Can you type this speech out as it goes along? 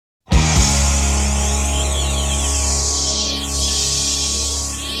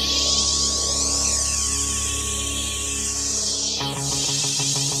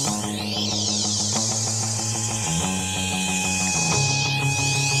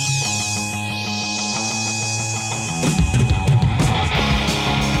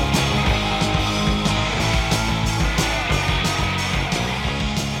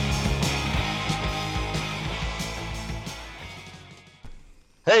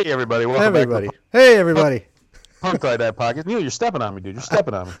Hey, everybody. Welcome Everybody. back Hey, everybody. to Punk Like That Podcast. Neil, you're stepping on me, dude. You're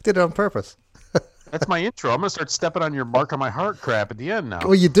stepping on me. Did it on purpose. That's my intro. I'm going to start stepping on your Mark on My Heart crap at the end now.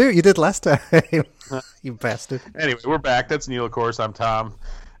 Well, you do. You did last time. You bastard. Anyway, we're back. That's Neil, of course. I'm Tom.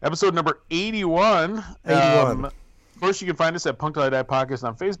 Episode number 81. 81. Of course, you can find us at Punk Like That Podcast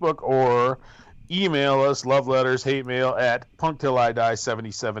on Facebook or email us, love letters, hate mail at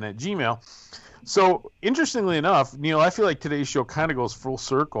punktillidie77@gmail. So, interestingly enough, Neil, I feel like today's show kind of goes full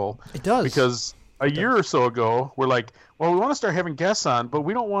circle. It does. Because a year or so ago, we're like, well, we want to start having guests on, but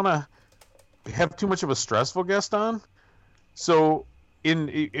we don't want to have too much of a stressful guest on. So,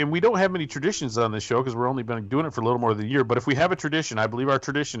 and we don't have many traditions on this show because we're only been doing it for a little more than a year. But if we have a tradition, I believe our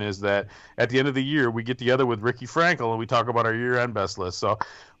tradition is that at the end of the year, we get together with Ricky Frankel and we talk about our year-end best list. So,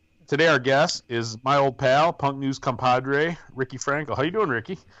 today our guest is my old pal, Punk News compadre, Ricky Frankel. How you doing,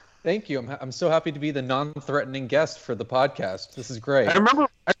 Ricky? Thank you. I'm so happy to be the non-threatening guest for the podcast. This is great. I remember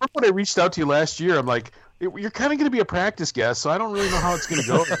when I reached out to you last year. I'm like, you're kind of going to be a practice guest, so I don't really know how it's going to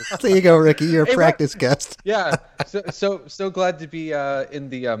go. There you go, Ricky. You're a practice guest. Yeah. So glad to be in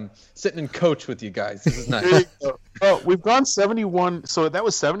the sitting and coach with you guys. This is nice. Well, we've gone 71. So that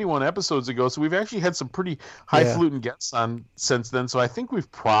was 71 episodes ago. So we've actually had some pretty highfalutin guests on since then. So I think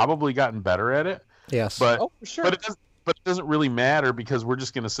we've probably gotten better at it. Yes. But Oh, for sure. But it doesn't really matter because we're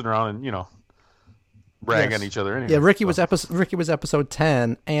just going to sit around and brag on each other anyway. Yeah, Ricky was episode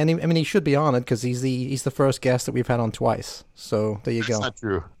 10, and he should be on it because he's the first guest that we've had on twice. So there you go. That's not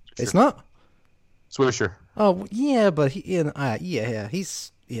true. It's not. Swisher. Oh yeah, but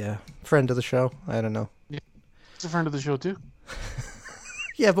he's friend of the show. I don't know. Yeah, he's a friend of the show too.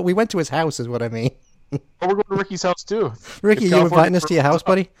 Yeah, but we went to his house, is what I mean. Oh, we're going to Ricky's house too. Ricky, you inviting us to your house,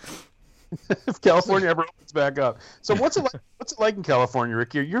 buddy? If California ever opens back up. So what's it like in California,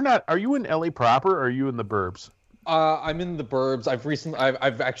 Ricky? Are you in LA proper or are you in the burbs? I'm in the burbs. I've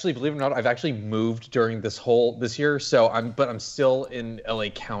actually, believe it or not, I've actually moved during this year. So I'm still in LA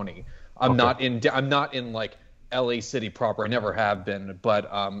County. I'm not in like LA City proper. I never have been, but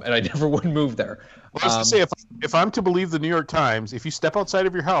and I never would move there. Well, I was going to say, if I'm to believe the New York Times, if you step outside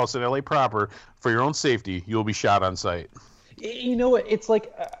of your house in LA proper for your own safety, you'll be shot on sight. You know what? It's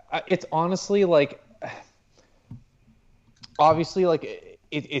like, it's honestly like, obviously like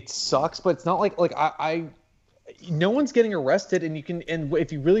it sucks, but it's not like no one's getting arrested, and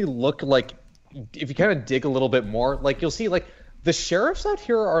if you really look, like, if you kind of dig a little bit more, like, you'll see like the sheriffs out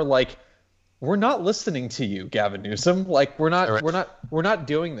here are like, we're not listening to you, Gavin Newsom. Like, we're not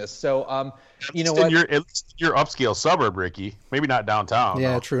doing this. So, you know what? At least in your upscale suburb, Ricky. Maybe not downtown.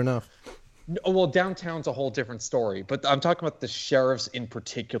 Yeah, though. true enough. Well, downtown's a whole different story, but I'm talking about the sheriffs in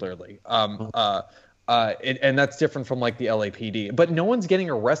particularly. And that's different from like the LAPD. But no one's getting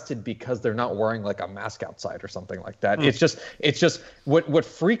arrested because they're not wearing like a mask outside or something like that. It's just what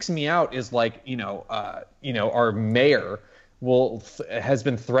freaks me out is like our mayor has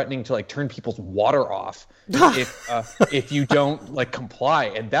been threatening to like turn people's water off if you don't like comply,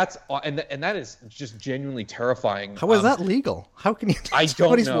 and that is just genuinely terrifying. How is that legal? How can you turn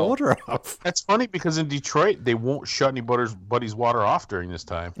somebody's water off? That's funny because in Detroit they won't shut anybody's water off during this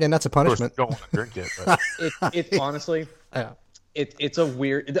time. Yeah, and that's a punishment. Of course, they don't want to drink it. But. It's honestly, Yeah. It's a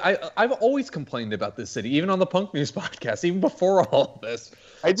weird. I've always complained about this city, even on the Punk News podcast, even before all of this.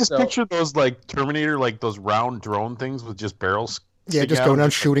 I just picture those like Terminator, like those round drone things with just barrels. Yeah, just going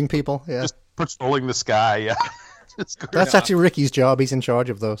around shooting people. Yeah, just patrolling the sky. Yeah, that's actually Ricky's job. He's in charge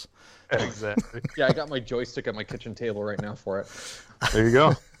of those. Exactly. Yeah, I got my joystick at my kitchen table right now for it. There you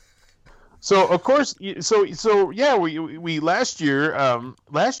go. So of course, yeah, we last year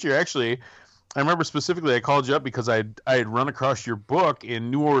actually, I remember specifically I called you up because I had run across your book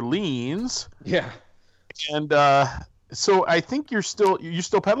in New Orleans. Yeah. And so I think you're still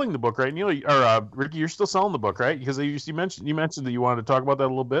peddling the book, right, Neil? Or Ricky, you're still selling the book, right? Because you mentioned that you wanted to talk about that a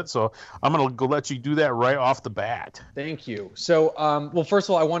little bit. So I'm gonna go let you do that right off the bat. Thank you. So, well, first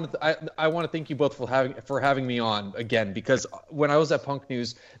of all, I want to thank you both for having me on again, because when I was at Punk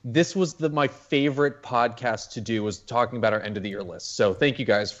News, this was my favorite podcast to do, was talking about our end of the year list. So thank you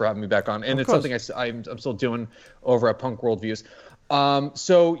guys for having me back on, and it's something I'm still doing over at Punk Worldviews.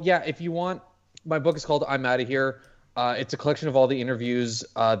 So yeah, if you want, my book is called I'm Outta Here. It's a collection of all the interviews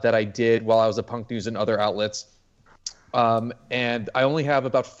that I did while I was at Punk News and other outlets. And I only have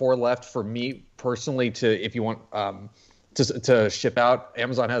about 4 left for me personally if you want to ship out.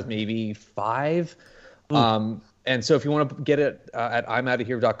 Amazon has maybe 5. And so if you want to get it at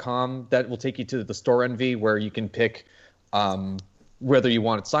I'mOuttaHere.com, that will take you to the Store Envy, where you can pick whether you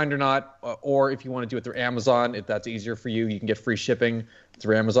want it signed or not, or if you want to do it through Amazon, if that's easier for you, you can get free shipping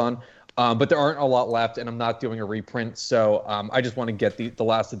through Amazon. But there aren't a lot left, and I'm not doing a reprint, so I just want to get the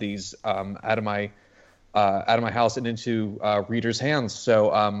last of these out of my house and into readers' hands.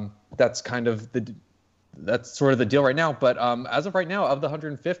 So that's kind of that's sort of the deal right now. But as of right now, of the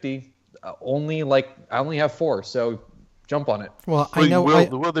 150, I only have 4, so jump on it. Well, I know.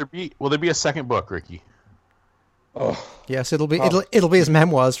 Will there be a second book, Ricky? Oh yes, it'll be his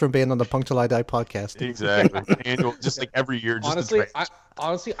memoirs from being on the Punk Till I Die podcast. Exactly, annual, just like every year. Just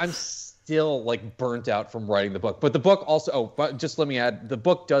honestly, I'm still like burnt out from writing the book. But the book also. Oh, but just let me add, the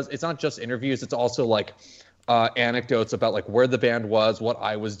book it's not just interviews. It's also like anecdotes about like where the band was, what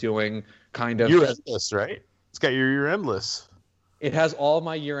I was doing, kind of. Year-end list, right? It's got your year-end list. It has all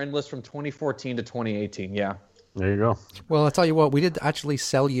my year-end list from 2014 to 2018. Yeah. There you go. Well, I'll tell you what, we did actually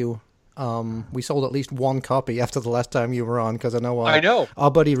sell you. We sold at least 1 copy after the last time you were on, because I know our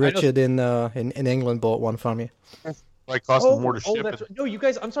buddy Richard in England bought one from you. Like cost more to ship. That's right. No, you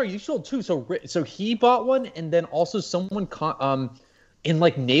guys. I'm sorry, you sold 2. So he bought one, and then also someone in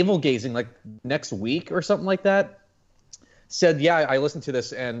like navel gazing like next week or something like that said, yeah, I listened to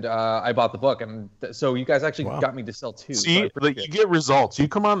this and I bought the book, and so you guys actually got me to sell 2. See, so you get results. You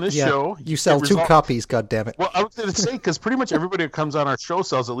come on this show, you sell 2 copies. God damn it! Well, I was going to say, because pretty much everybody that comes on our show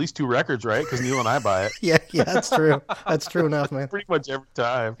sells at least 2 records, right? Because Neil and I buy it. yeah, that's true. That's true enough, man. Pretty much every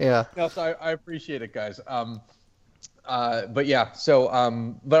time. Yeah. No, so I appreciate it, guys. But yeah, so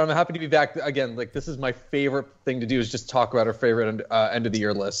but I'm happy to be back again. Like, this is my favorite thing to do, is just talk about our favorite end of the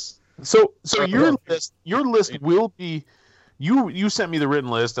year lists. So your list will be. You sent me the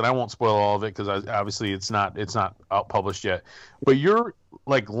written list, and I won't spoil all of it because obviously it's not out published yet. But your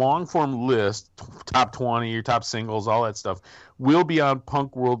like long form list, top 20, your top singles, all that stuff, will be on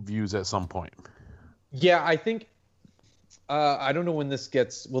Punk World Views at some point. Yeah, I think I don't know when this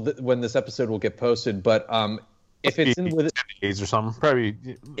when this episode will get posted, but if it's in with 10 days or something, probably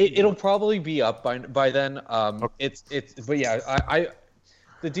it'll probably be up by then. Okay. But yeah,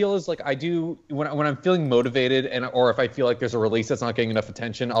 the deal is, like, I do when I'm feeling motivated or if I feel like there's a release that's not getting enough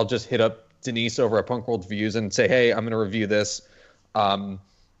attention, I'll just hit up Denise over at Punk World Views and say, hey, I'm going to review this. And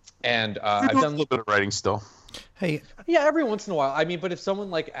I've done a little bit of writing still. Hey, yeah, every once in a while. I mean, but if someone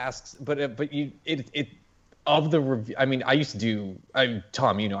like asks, of the review, I mean,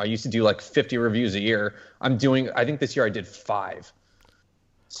 Tom, I used to do like 50 reviews a year. I think this year I did 5.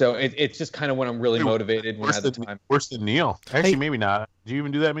 So it's just kind of when I'm really motivated. When I have the time. Worse than Neil. Actually, maybe not. Do you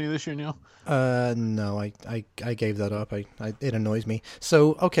even do that many this year, Neil? No, I gave that up. It annoys me.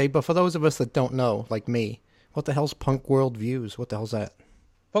 So, okay, but for those of us that don't know, like me, what the hell's Punk World Views? What the hell's that?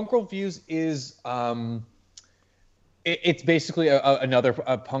 Punk World Views is it's basically another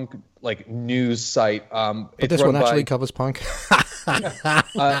punk like news site. But this one actually covers punk. There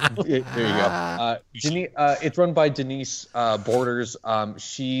you go. It's run by Denise Borders.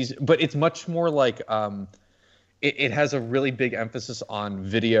 But it's much more like it has a really big emphasis on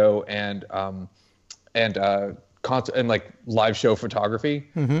video and content and like live show photography.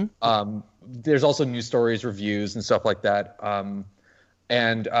 Mm-hmm. There's also news stories, reviews, and stuff like that.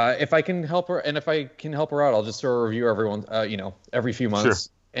 And if I can help her, out, I'll just throw a review every few months. Sure.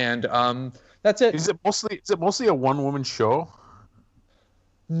 And that's it. Is it mostly a one-woman show?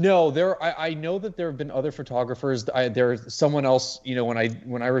 No, I know that there have been other photographers. There's someone else,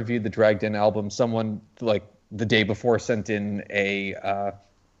 when I reviewed the Dragged In album, someone like the day before sent in a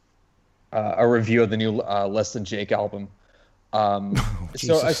review of the new Less Than Jake album.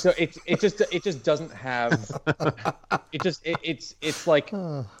 So it just doesn't have it's like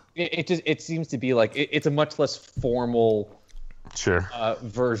it seems to be like it's a much less formal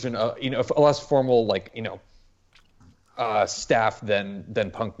version of a less formal staff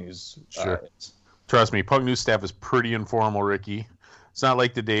than Punk News. Sure. Trust me, Punk News staff is pretty informal, Ricky. It's not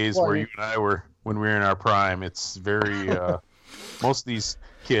like the days where you and I were when we were in our prime. It's very most of these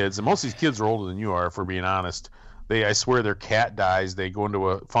kids are older than you are, if we're being honest. I swear their cat dies. They go into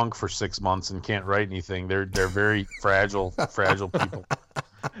a funk for 6 months and can't write anything. They're very fragile people.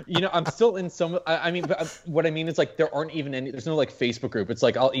 I'm still in some. I mean, but what I mean is like there aren't even any. There's no like Facebook group. It's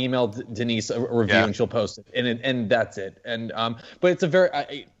like I'll email Denise a review and she'll post it, and that's it. And but it's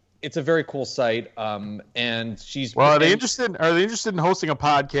a very cool site. And she's Are they interested in hosting a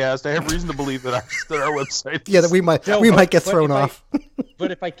podcast? I have reason to believe that our website. Yeah, that we might get thrown off.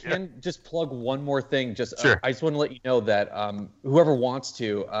 But if I can just plug one more thing, sure. I just want to let you know that whoever wants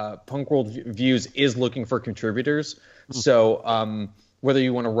to, Punk World Views is looking for contributors. Mm-hmm. So whether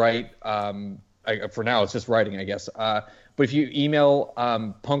you want to write, for now it's just writing, I guess. But if you email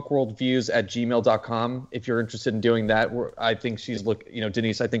punkworldviews@gmail.com, if you're interested in doing that, I think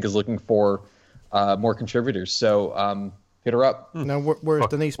Denise, I think, is looking for more contributors. So Hit her up. No, where's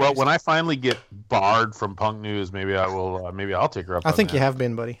Denise? Well, when I finally get barred from Punk News, maybe I will. Maybe I'll take her up. I think you have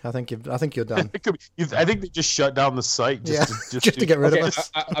been, buddy. I think you're done. I think they just shut down the site just to get rid of us.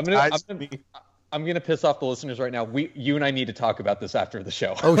 I'm gonna piss off the listeners right now. You and I need to talk about this after the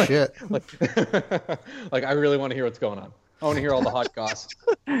show. Oh shit! Like I really want to hear what's going on. I want to hear all the hot gossip.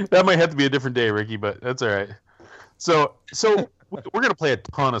 That might have to be a different day, Ricky, but that's all right. So we're gonna play a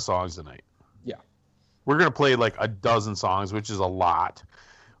ton of songs tonight. Yeah. We're going to play like a dozen songs, which is a lot.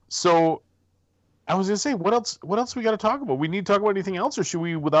 So I was going to say, what else we got to talk about? We need to talk about anything else, or should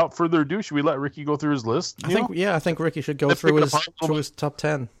we, without further ado, should we let Ricky go through his list? I think Ricky should go through his top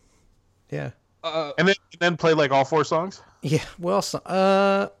 10. Yeah. And then play like all 4 songs? Yeah. Well,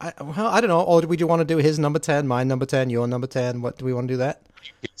 I don't know. Or do we want to do his number 10, my number 10, your number 10? What do we want to do that?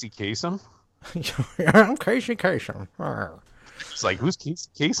 Casey Kasem? I'm Casey Kasem. It's like, who's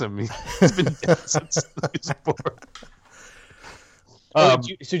Kasem? He's been dead since he's born.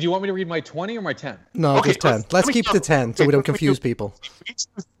 So do you want me to read my 20 or my 10? No, okay, just 10. Let's keep the 10 so we don't confuse people. Each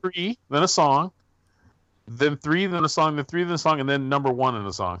 3, then a song, then 3, then a song, then 3, then a song, and then number 1 in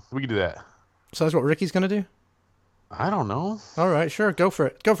a song. We can do that. So that's what Ricky's going to do? I don't know. All right, sure. Go for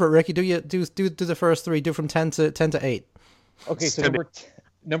it. Go for it, Ricky. Do the first 3. Do from 10 to 8. Okay, so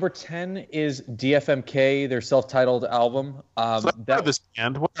number 10 is DFMK, their self-titled album. So that this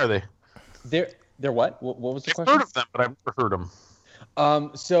band. What are they? They're what? What was the question? I've heard of them, but I've never heard them.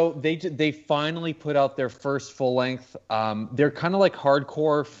 So they finally put out their first full length. They're kind of like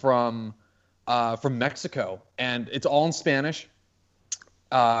hardcore from Mexico, and it's all in Spanish.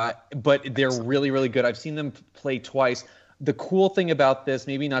 But they're really, really good. I've seen them play twice. The cool thing about this,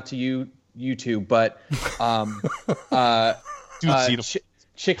 maybe not to you two, but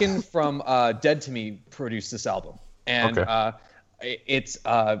Chicken from Dead to Me produced this album, and it's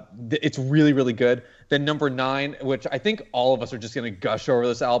really, really good. Then number 9, which I think all of us are just going to gush over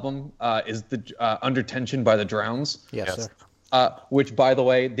this album, is the Under Tension by the Drowns. Yes, sir. Which, by the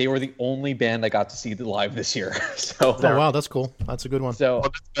way, they were the only band I got to see live this year. So, oh wow, that's cool. That's a good one. So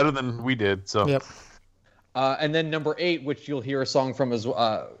that's better than we did. So yep. And then number 8, which you'll hear a song from is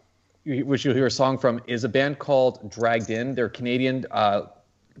a band called Dragged In. They're Canadian.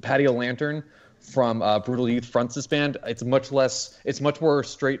 Patio Lantern from Brutal Youth fronts this band. It's much more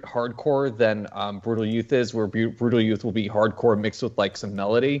straight hardcore than Brutal Youth is, where Brutal Youth will be hardcore mixed with like some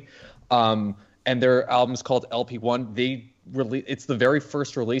melody. And their album's called LP1. It's the very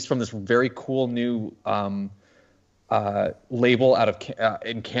first release from this very cool new label out of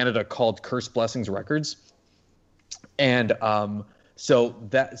in Canada called Curse Blessings Records. And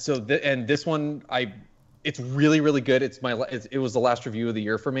this one it's really, really good. It was the last review of the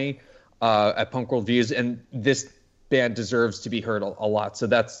year for me at Punk World Views, and this band deserves to be heard a lot. So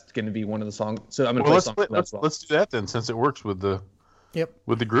that's going to be one of the songs. So I'm going to play a song. Let's do that then, since it works with the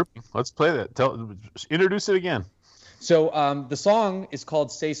grouping. Let's play that. Introduce it again. So the song is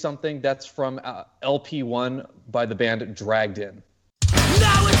called "Say Something." That's from LP1 by the band Dragged In.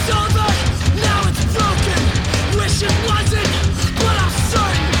 Now it's over. Now it's broken. Wish it wasn't, but I'm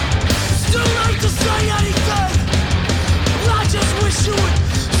certain. Too late to say anything. I just wish you would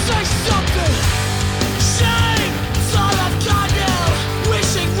say something. Shame, it's all I've got now.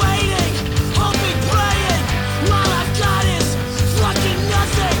 Wishing, waiting, hoping, praying. All I've got is fucking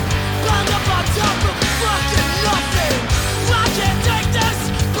nothing. Bound up on top of fucking nothing. I can't take this,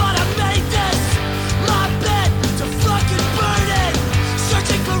 but I made this my bed to fucking burn it.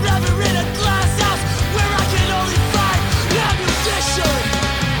 Searching forever in a glass house where I can only find ammunition.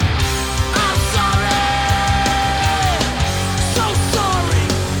 I'm sorry, so sorry.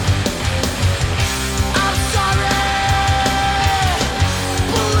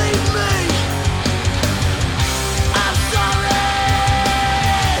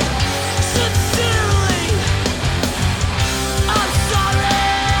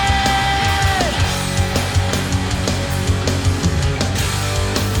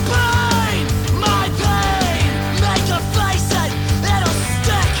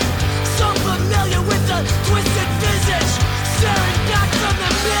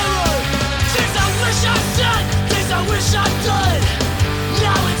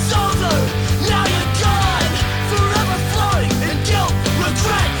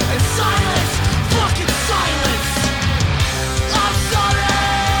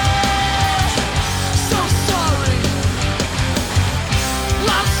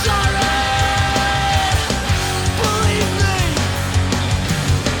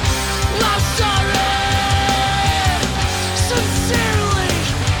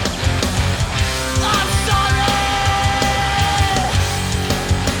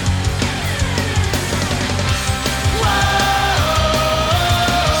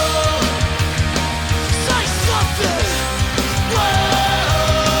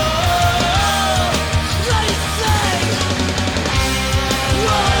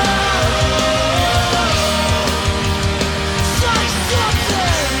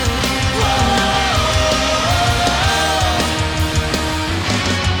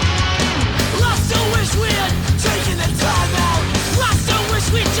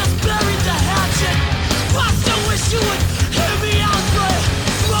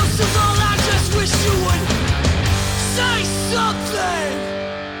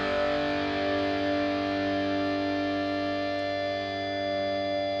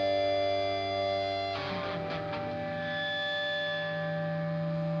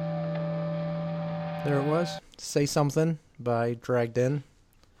 There it was. Say Something by Dragged In.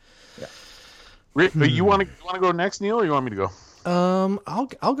 Yeah. Rick, you want to go next, Neil, or you want me to go?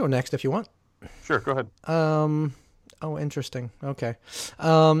 I'll go next if you want. Sure, go ahead. Oh, interesting. Okay.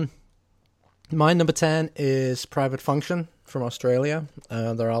 My number 10 is Private Function from Australia.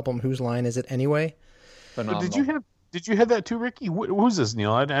 Their album Whose Line Is It Anyway? Phenomenal. Did you have that too, Ricky? Who's this,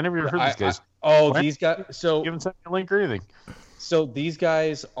 Neil? I never even heard these guys. These guys. So you haven't sent me a link or anything. So these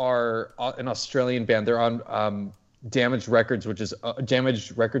guys are an Australian band. They're on Damaged Records, which is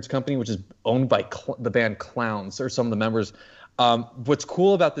Damaged Records company, which is owned by the band Clowns, or some of the members. What's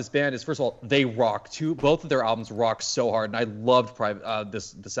cool about this band is, first of all, they rock too. Both of their albums rock so hard, and I loved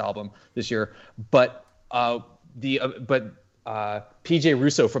this album this year. But PJ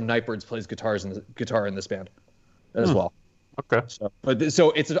Russo from Nightbirds plays guitar in this band as well. Okay.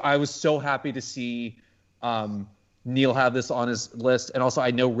 I was so happy to see Neil have this on his list, and also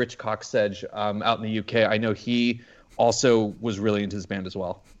I know Rich Coxsedge out in the UK. I know he also was really into his band as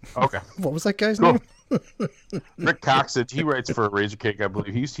well. Okay. What was that guy's name? Rick Coxsedge. He writes for Razorcake, I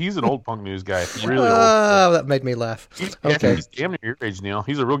believe. He's an old punk news guy. Really old. Oh, that made me laugh. Okay. He's damn near your age, Neil.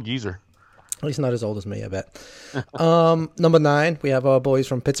 He's a real geezer. He's not as old as me, I bet. Number 9, we have our boys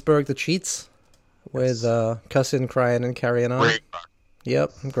from Pittsburgh, The Cheats, with Cussin', Crying, and Carrying On. Great.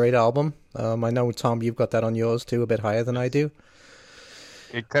 Yep, great album. I know, Tom, you've got that on yours too, a bit higher than I do.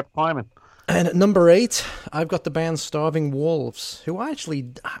 It kept climbing. And at number 8, I've got the band Starving Wolves, who I actually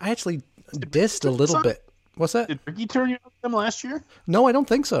dissed a little bit. What's that? Did Ricky turn you on them last year? No, I don't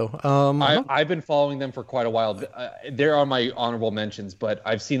think so. I've been following them for quite a while. They're on my honorable mentions, but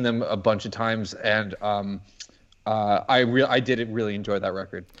I've seen them a bunch of times, and I did really enjoy that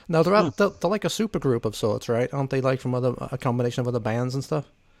record. Now they're like a super group of sorts, right? Aren't they like from a combination of other bands and stuff?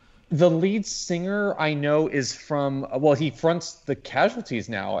 The lead singer I know is from, he fronts the Casualties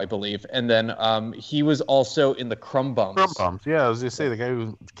now, I believe, and then he was also in the Crumb Bums. Crumb Bums, yeah. I was gonna say the guy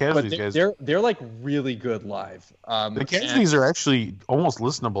who Casualties guys. They're like really good live. The Casualties are actually almost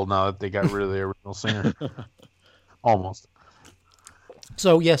listenable now that they got rid of the original singer. Almost.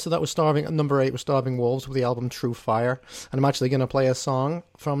 So that was number 8 was Starving Wolves with the album True Fire, and I'm actually going to play a song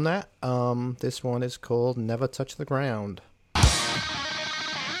from that. This one is called Never Touch the Ground.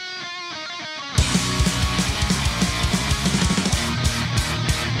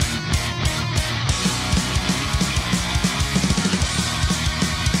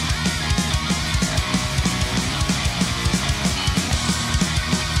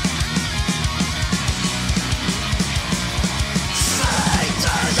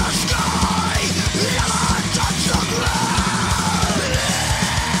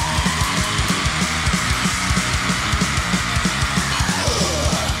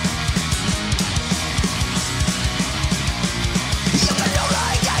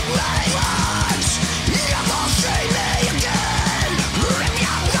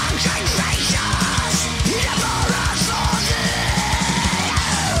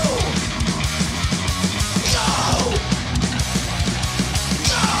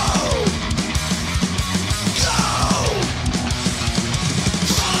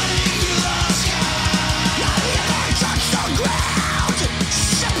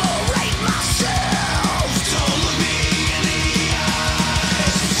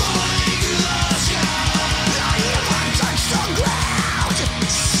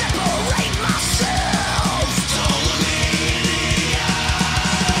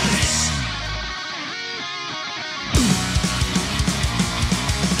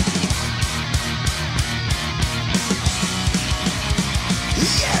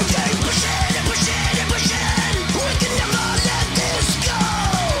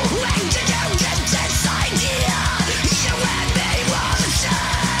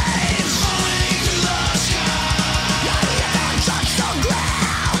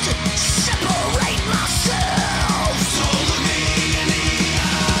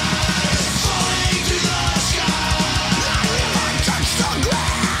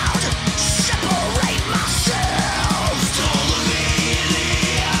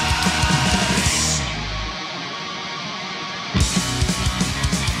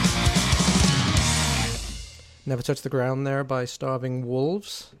 Never Touch the Ground there by Starving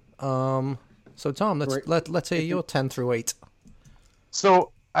Wolves. So Tom, let's hear your 10 through 8.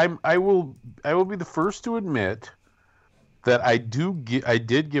 So I will be the first to admit that I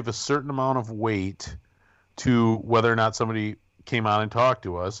did give a certain amount of weight to whether or not somebody came on and talked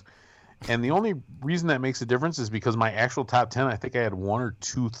to us. And the only reason that makes a difference is because my actual top 10, I think I had 1 or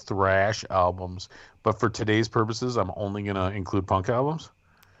 2 thrash albums. But for today's purposes, I'm only going to include punk albums.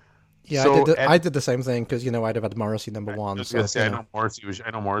 Yeah, So I did the same thing because I'd have had Morrissey number one. I was So gonna say, I know Morrissey was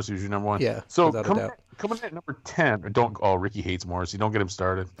your number one. Yeah, So without a doubt. coming in at number 10. Ricky hates Morrissey. Don't get him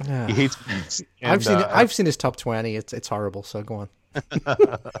started. Yeah. He hates. I've seen his top 20. It's horrible. So go on.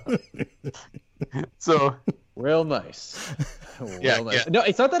 So Real nice. Yeah, Real nice. yeah. No,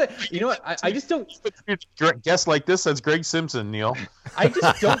 it's not that I just don't. guess like this. That's Greg Simpson, Neil. I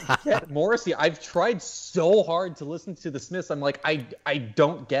just don't get Morrissey. I've tried so hard to listen to the Smiths. I'm like, I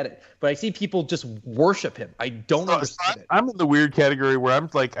don't get it. But I see people just worship him. I don't understand it. I'm in the weird category where I'm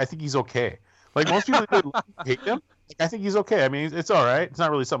like, I think he's okay. Like most people that hate him, I think he's okay. I mean, it's all right. It's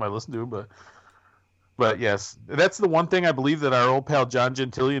not really something I listen to, but yes, that's the one thing I believe that our old pal John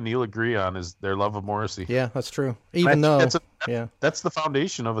Gentili and Neil agree on is their love of Morrissey. Yeah, that's true. That's the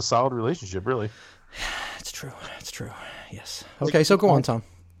foundation of a solid relationship, really. It's true. It's true. Yes. Okay, so go on, Tom.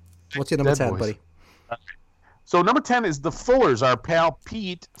 What's your number Dead 10, Boys. buddy? So number 10 is the Fullers, our pal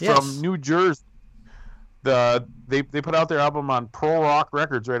Pete Yes. from New Jersey. They put out their album on Pro Rock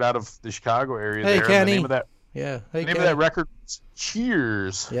Records right out of the Chicago area. Hey, there. Kenny. And the name of that Yeah. Hey, the name of Kenny. that record is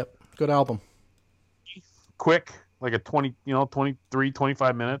Cheers. Yep. Good album. Quick, like a 23,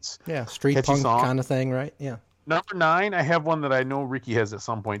 25 minutes. Yeah. Street Catchy punk song. kind of thing, right? Yeah. Number 9, I have one that I know Ricky has at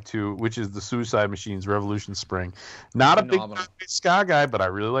some point too, which is the Suicide Machines Revolution Spring. Not a big Phenomenal. ska guy, but I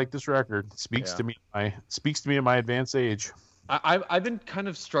really like this record. It speaks Yeah. to me at my advanced age. I've been kind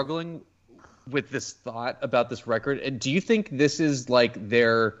of struggling with this thought about this record. And do you think this is like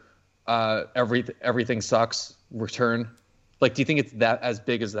their everything sucks return? Like, do you think it's that as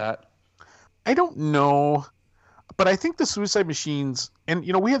big as that? I don't know, but I think the Suicide Machines, and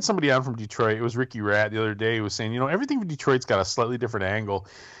we had somebody on from Detroit. It was Ricky Rat the other day. Who was saying, everything from Detroit's got a slightly different angle,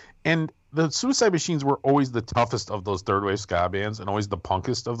 and the Suicide Machines were always the toughest of those third wave ska bands, and always the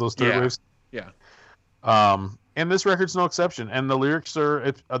punkest of those third waves. Yeah. And this record's no exception. And the lyrics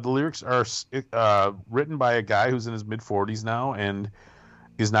are written by a guy who's in his mid 40s now, and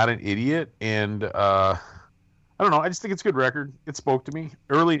is not an idiot. And I don't know. I just think it's a good record. It spoke to me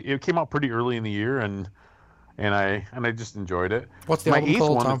early. It came out pretty early in the year, and I just enjoyed it. What's the My album eighth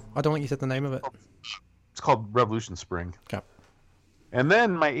called, one- Tom? I don't think you said the name of it. It's called Revolution Spring. Okay. And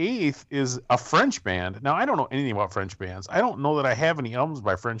then my 8th is a French band. Now I don't know anything about French bands. I don't know that I have any albums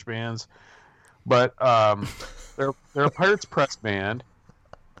by French bands, but they're a Pirates Press band,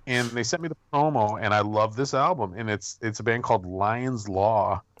 and they sent me the promo, and I love this album. And it's a band called Lion's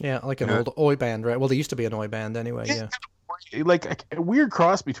Law. Yeah, like an old Oi band, right? Well, they used to be an Oi band anyway, yeah. Like a weird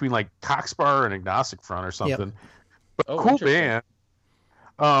cross between like Cockspur and Agnostic Front or something. But Oh, cool interesting.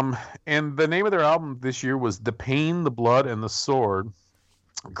 band. And the name of their album this year was The Pain, the Blood, and the Sword.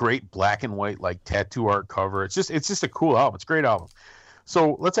 Great black and white like tattoo art cover. It's just a cool album. It's a great album.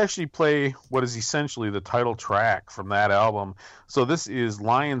 So let's actually play what is essentially the title track from that album. So this is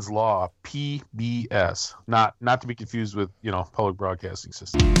Lion's Law, PBS, not to be confused with Public Broadcasting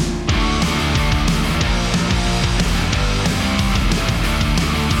System.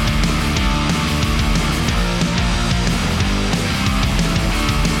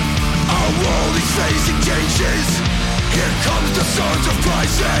 Our world is facing changes. Here comes the surge of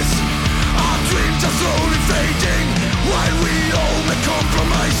crisis. Our dreams are slowly fading while we all make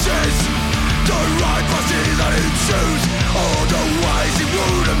compromises. The right path is that you choose, otherwise it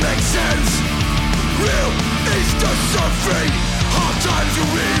wouldn't make sense. Real is the suffering. Hard times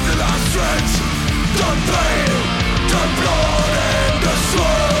will reveal our strength. The pain, the blood, and the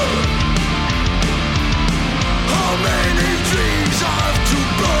sword. How many dreams have to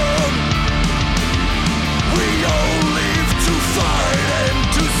burn? We all live to fight and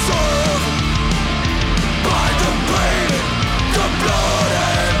to serve. By the pain, the blood,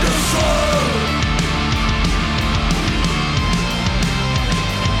 and the sword.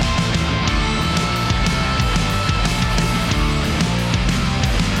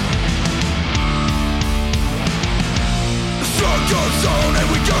 The struggle's on and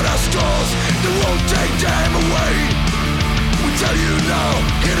we got our scars. They won't take them away. We tell you now,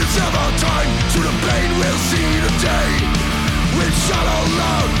 it is ever time. Through the pain we'll see the day. We'll shout out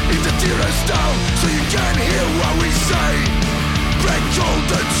loud if the tear is down, so you can hear what we say. Break all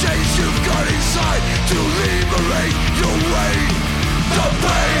the chains you've got inside to liberate your way. The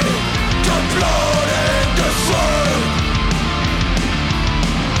pain, the blood, and the sword.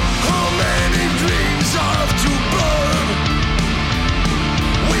 How many dreams have to burn?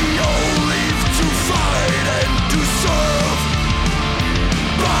 We all live to fight and to serve.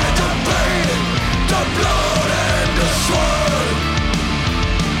 By the pain, the blood, and the sword.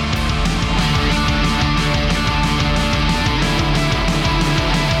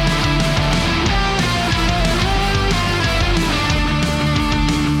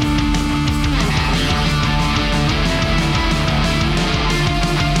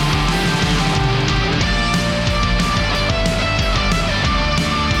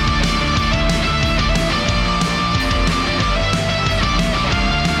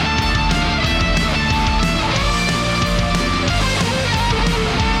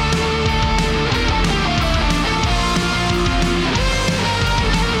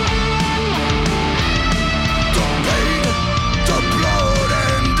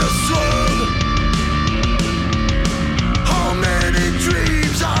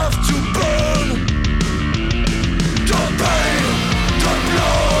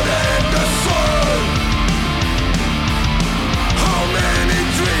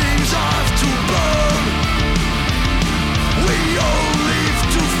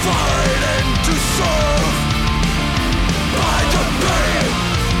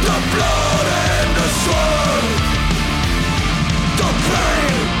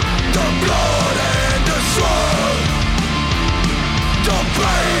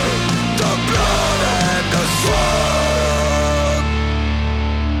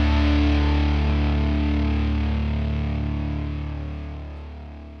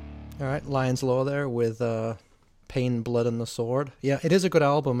 All right, Lion's Law there with Pain, Blood, and the Sword. Yeah, it is a good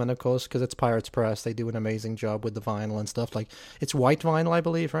album, and of course, because it's Pirates Press, they do an amazing job with the vinyl and stuff. Like, it's white vinyl, I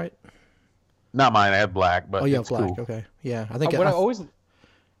believe, right? Not mine. I have black, but Oh, yeah, it's black. cool. Okay, yeah. I think What I always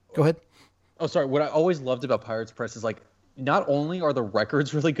Go ahead. Oh, sorry. What I always loved about Pirates Press is like not only are the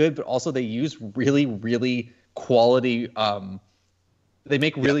records really good, but also they use really, really quality. They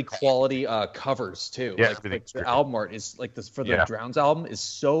make really quality covers too. Yeah, like everything's the great. album art is like this for the Drowns album is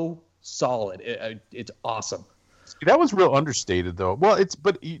so solid. It's awesome. See, that was real understated, though. Well,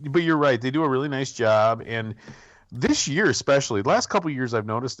 but you're right. They do a really nice job, and this year especially, the last couple of years, I've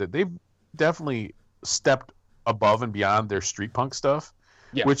noticed that they've definitely stepped above and beyond their street punk stuff.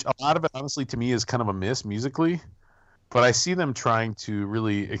 Yeah. Which a lot of it, honestly, to me is kind of a miss musically. But I see them trying to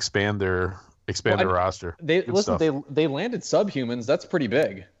really expand their roster. They Good stuff. They landed Subhumans. That's pretty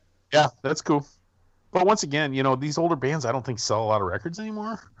big. Yeah, that's cool. But once again, these older bands, I don't think sell a lot of records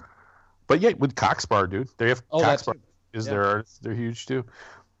anymore. But yeah, with Cockspar, dude, they have Cockspar is their artist. They're huge too.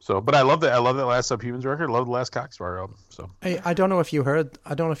 So, but I love that. I love that last Subhumans record. I love the last Cockspar album. So I don't know if you heard.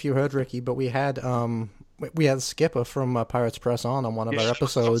 I don't know if you heard, Ricky, but we had Skipper from Pirates Press on one of our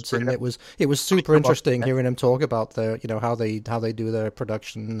episodes, and it was super interesting hearing him talk about the how they do their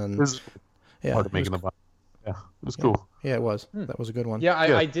production and part of making the band. Yeah, it was cool. Yeah, it was. That was a good one. Yeah,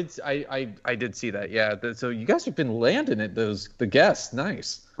 I did see that. Yeah, so you guys have been landing it. The guests,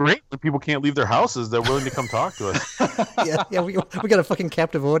 nice. Great. When people can't leave their houses, they're willing to come talk to us. yeah, we got a fucking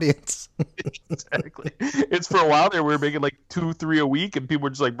captive audience. Exactly. It's for a while there, we were making like 2-3 a week, and people were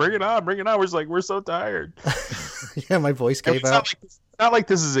just like, bring it on. We're just like, we're so tired. Yeah, my voice gave out. It's not like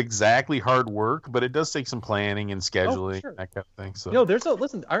this is exactly hard work, but it does take some planning and scheduling, sure. that kind of thing. So there's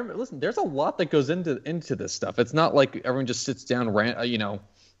there's a lot that goes into this stuff. It's not like everyone just sits down,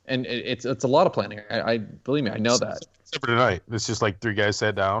 and it's a lot of planning. I believe me, I know that. Except for tonight, it's just like 3 guys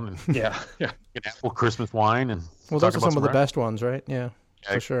sat down and yeah, an apple Christmas wine and those are some of the best ones, right? Yeah,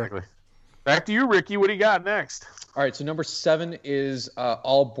 for sure. Exactly. Back to you, Ricky. What do you got next? All right, so number 7 is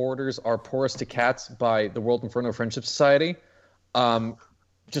 "All Borders Are Porous to Cats" by the World Inferno Friendship Society. Oh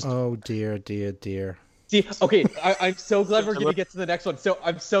dear. See, okay, I'm so glad we're going to get to the next one. So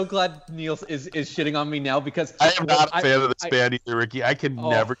I'm so glad Neil is shitting on me now because I am not a fan of this band either, Ricky. I can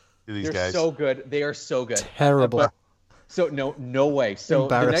never do these guys. They're so good. They are so good. Terrible. So no way. So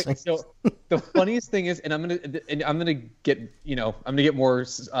embarrassing. The funniest thing is, and I'm gonna get more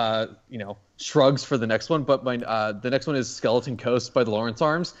shrugs for the next one, but the next one is "Skeleton Coast" by the Lawrence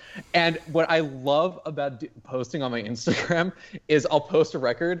Arms. And what I love about posting on my Instagram is I'll post a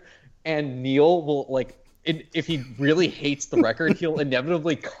record, and Neil will if he really hates the record, he'll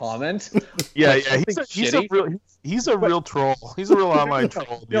inevitably comment. Yeah, he's a real troll. He's a real online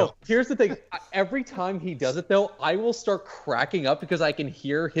troll. No, here's the thing. Every time he does it, though, I will start cracking up because I can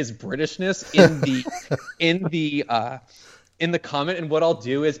hear his Britishness in the comment. And what I'll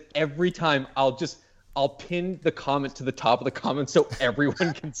do is every time I'll pin the comment to the top of the comment so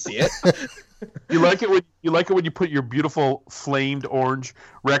everyone can see it. You like it when you put your beautiful flamed orange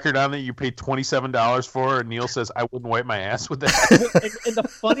record on that you paid $27 for, and Neil says, "I wouldn't wipe my ass with that." and the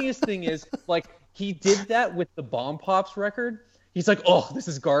funniest thing is, he did that with the Bomb Pops record. He's like, "Oh, this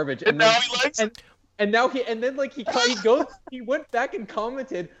is garbage," and now he likes it. And now he went back and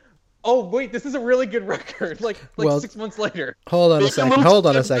commented, "Oh wait, this is a really good record." Like 6 months later. Hold on a second.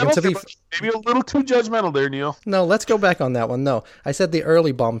 Maybe a little too judgmental there, Neil. No, let's go back on that one. No, I said the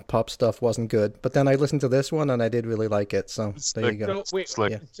early Bomb Pop stuff wasn't good, but then I listened to this one and I did really like it. So there you go.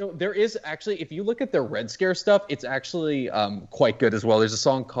 So there is actually, if you look at their Red Scare stuff, it's actually quite good as well. There's a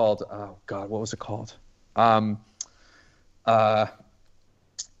song called what was it called? Oh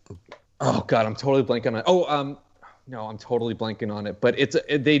God, I'm totally blanking on it. No, I'm totally blanking on it. But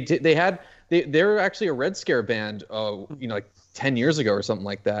they're actually a Red Scare band, 10 years ago or something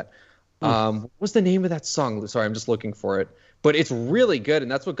like that. What was the name of that song? Sorry, I'm just looking for it. But it's really good,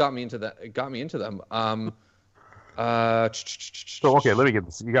 and that's what got me into that. It got me into them. So okay, let me get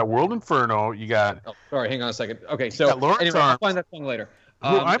this. You got World Inferno. You got. Oh, sorry, hang on a second. Okay, so anyway, I'll find that song later.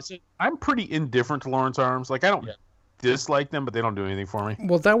 I'm pretty indifferent to Lawrence Arms. Like I don't dislike them, but they don't do anything for me.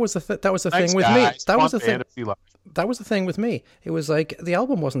 Well, that was the thing with me. That was the thing. That was the thing with me. It was like the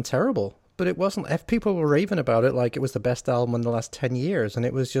album wasn't terrible, but it wasn't. If people were raving about it, like it was the best album in the last 10 years, and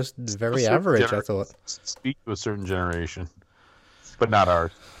it was just very average. I thought. Speak to a certain generation, but not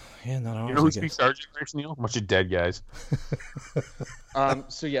ours. Yeah, not ours. You know who speaks our generation, Neil? A bunch of dead guys. We can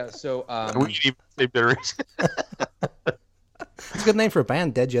even same generation. It's a good name for a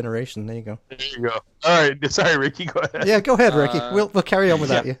band, Dead Generation. There you go. There you go. All right. Sorry, Ricky. Go ahead. Yeah, go ahead, Ricky. We'll carry on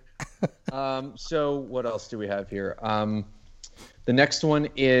without you. So what else do we have here? The next one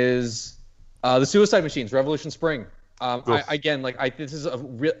is the Suicide Machines, Revolution Spring. This is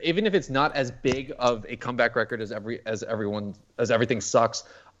even if it's not as big of a comeback record as Everything Sucks.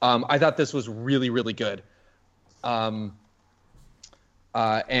 I thought this was really, really good. And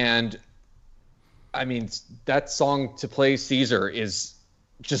I mean, that song To Play Caesar is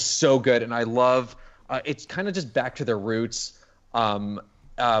just so good, and I love. It's kind of just back to their roots.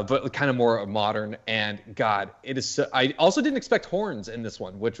 But kind of more modern, and God, it is. I also didn't expect horns in this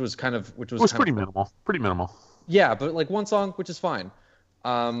one, which was pretty minimal. Pretty minimal. Yeah, but like one song, which is fine.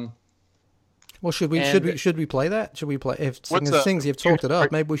 Well, should we play that? Should we play if sings? You've talked it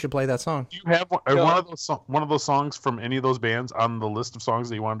up. Maybe we should play that song. Do you have one of those songs from any of those bands on the list of songs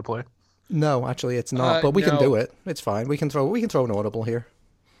that you wanted to play? No, actually, it's not. But we can do it. It's fine. We can throw an audible here.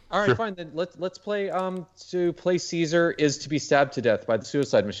 All right, fine. Then let's play. To Play Caesar is To Be Stabbed to Death by the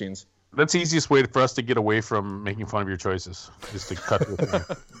Suicide Machines. That's the easiest way for us to get away from making fun of your choices. Just to cut to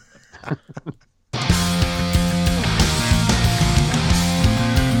the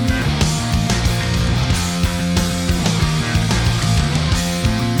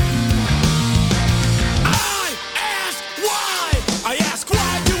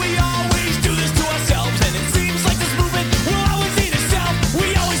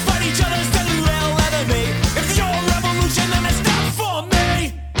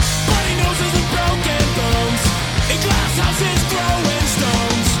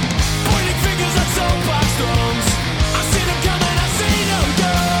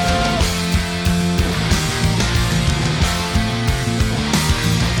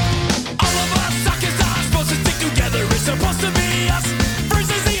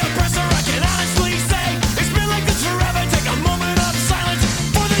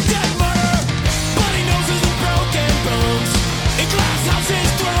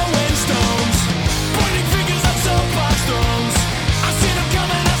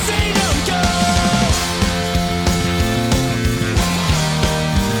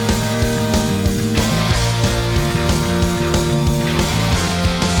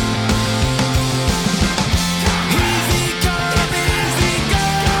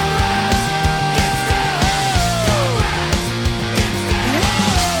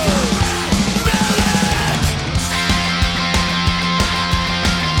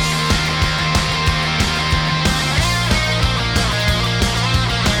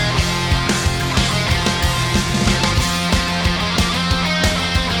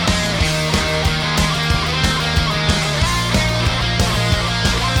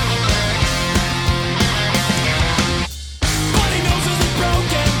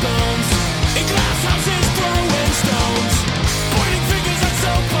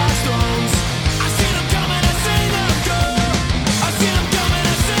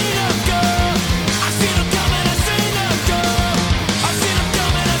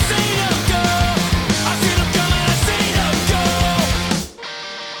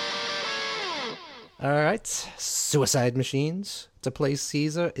Suicide Machines. To Play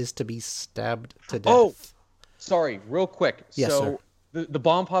Caesar is To Be Stabbed to Death. Oh, sorry, real quick. Yes, so sir. The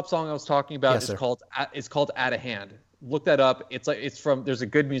Bomb Pop song I was talking about Yes, is called Out of Hand. Look that up. There's a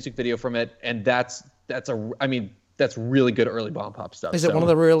good music video from it, and that's really good early Bomb Pop stuff. Is it one of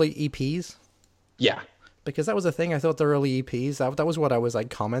the early EPs? Yeah. Because that was the thing. I thought the early EPs, that was what I was like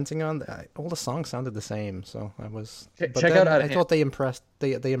commenting on. All the songs sounded the same, so I was. Check out Out of Hand. I thought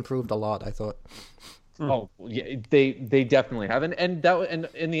they improved a lot. I thought. Oh yeah, they definitely have, and in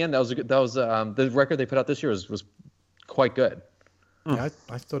the end that was the record they put out this year was quite good. Yeah,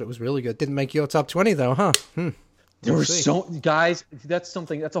 I thought it was really good. Didn't make your top 20 though, huh? There were guys. That's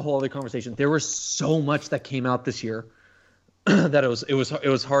a whole other conversation. There was so much that came out this year that it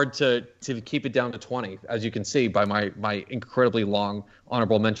was hard to keep it down to 20, as you can see by my incredibly long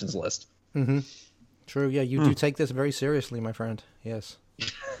honorable mentions list. Mm-hmm. True. Yeah, you do take this very seriously, my friend. Yes.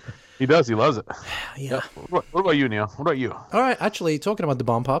 He does. He loves it. Yeah. What about you, Neil? What about you? All right. Actually, talking about the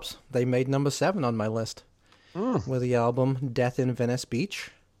Bomb Pops, they made number 7 on my list with the album Death in Venice Beach.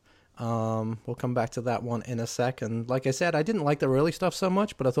 We'll come back to that one in a second. Like I said, I didn't like the early stuff so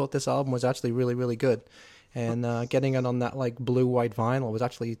much, but I thought this album was actually really, really good. And getting it on that like blue-white vinyl was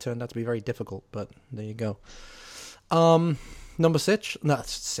actually turned out to be very difficult. But there you go. Number 6,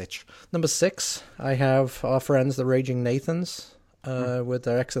 I have our friends, the Raging Nathans. With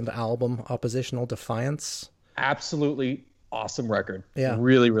their excellent album, Oppositional Defiance. Absolutely awesome record. Yeah.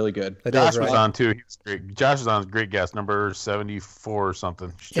 Really, really good. Josh was on, too. He was great. Josh was on, a great guest, number 74 or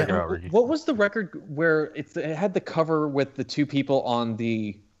something. Check it out, Ricky. What was the record where it had the cover with the two people on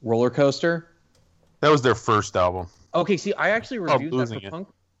the roller coaster? That was their first album. Okay, see, I actually reviewed that for Punk.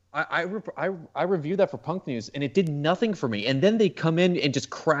 I reviewed that for Punk News, and it did nothing for me. And then they come in and just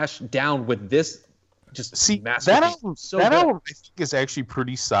crash down with this. Just that album I think is actually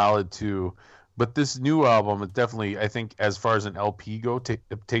pretty solid too. But this new album is definitely, I think, as far as an LP go,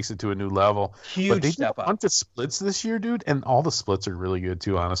 takes it to a new level. Huge but they step did a bunch of splits this year, dude, and all the splits are really good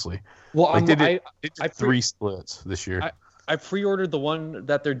too. Honestly, well, they did 3 splits this year. I pre-ordered the one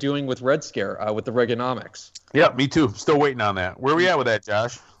that they're doing with Red Scare with the Reaganomics. Yeah, me too. Still waiting on that. Where are we at with that,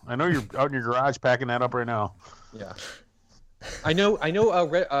 Josh? I know you're out in your garage packing that up right now. Yeah. I know.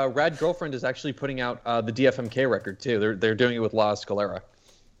 Rad Girlfriend is actually putting out the DFMK record too. They're doing it with La Escalera.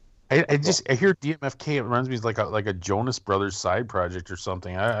 I hear DMFK. It reminds me of like a Jonas Brothers side project or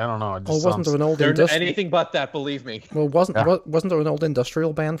something. I don't know. It just wasn't there an old anything but that? Believe me. Well, wasn't there an old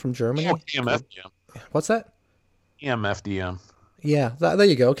industrial band from Germany? Oh, KMFDM. What's that? KMFDM. Yeah, there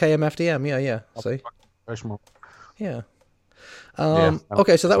you go. KMFDM. Yeah. See. Yeah.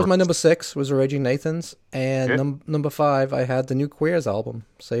 Okay, so that was my number 6, was Raging Nathans, and number 5, I had the new Queers album,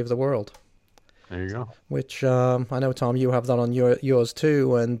 Save the World. There you go. Which I know, Tom, you have that on yours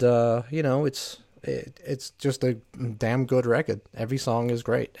too, and it's just a damn good record. Every song is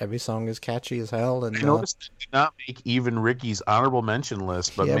great. Every song is catchy as hell. And I noticed it did not make even Ricky's honorable mention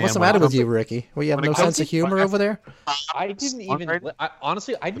list. But what's the matter with you, Ricky? Well, you have no sense of humor over there. I didn't even.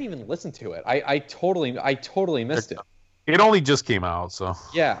 Honestly, I didn't even listen to it. I totally missed it. It only just came out, so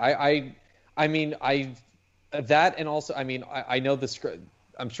yeah. I mean, that, and also, I mean, I know this.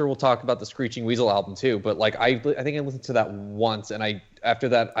 I'm sure we'll talk about the Screeching Weasel album too, but like I think I listened to that once, and after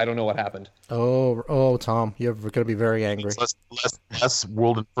that I don't know what happened. Oh, Tom, you're gonna be very angry. Less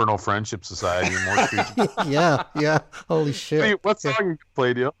World Inferno Friendship Society, more Screeching. yeah. Holy shit! Hey, what song you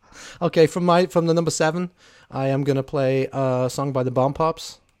play, Neil? Okay, from the number 7, I am gonna play a song by the Bomb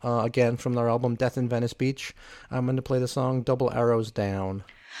Pops. Again, from their album Death in Venice Beach. I'm going to play the song Double Arrows Down.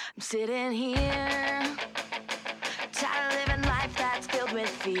 I'm sitting here, tired of living life that's filled with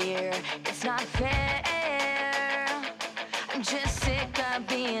fear. It's not fair. I'm just sick of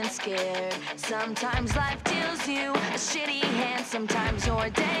being scared. Sometimes life deals you a shitty hand. Sometimes your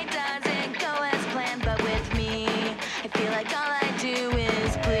day doesn't go as planned. But with me, I feel like all I do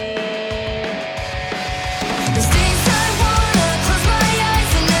is bleed.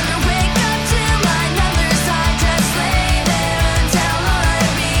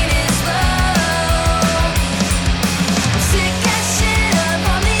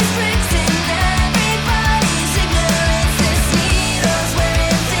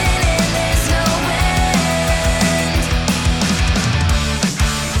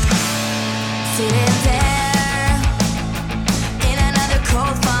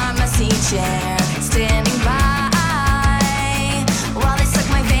 Standing by while they suck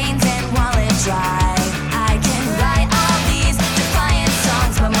my veins and while it dry. I can write all these defiant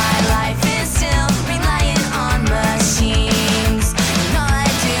songs, but my life is still relying on machines, and all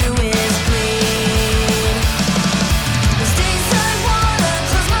I do is bleed. Those days I wanna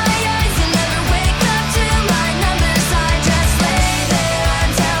close my eyes and never wake up to my numbers. I just lay there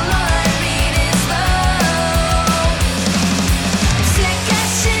until all I read is low. I'm sick as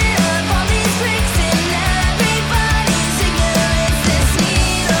shit of all these bricks and everybody's ignorance. This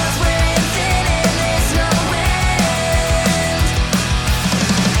needle's wearing thin and there's no end.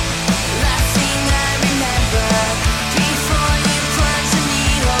 Last thing I remember before you plunge a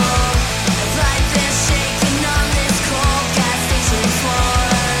needle, of life is shaking on this cold gas station floor.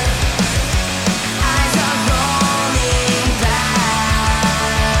 Eyes are rolling back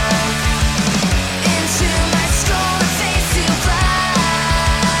into my skull and face to black.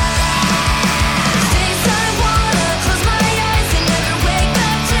 Days I wanna close my eyes and never wake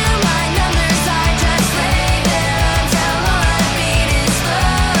up to my numbers. I just lay there until all I read is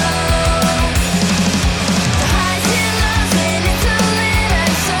low. The highs and lows and it's a lit.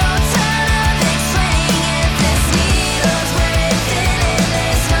 I'm so tired of explaining it. This needle's wearing thin and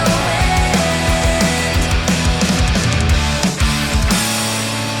there's no end.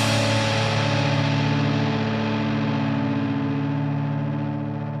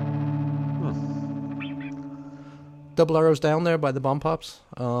 Double Arrows Down there by the Bomb Pops.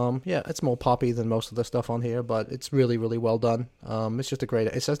 Yeah, it's more poppy than most of the stuff on here, but it's really, really well done. It's just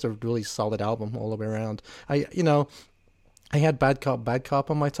a really solid album all the way around. I had Bad Cop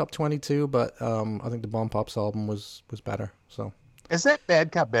on my top 22, but I think the Bomb Pops album was better. So Is that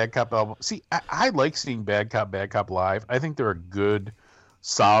Bad Cop album? See, I like seeing Bad Cop live. I think they're a good,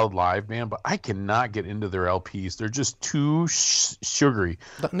 solid live band, but I cannot get into their LPs. They're just too sugary.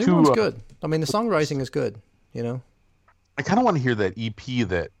 That new one's good. I mean, the songwriting is good, you know? I kind of want to hear that EP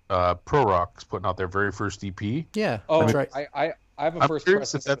that Pro Rock's putting out, their very first EP. Yeah, Oh, that's right. I have a first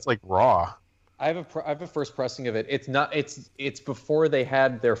pressing. If that's like raw. I have a first pressing of it. It's not. It's before they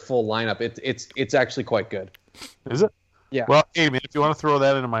had their full lineup. It's actually quite good. Is it? Yeah. Well, hey man, if you want to throw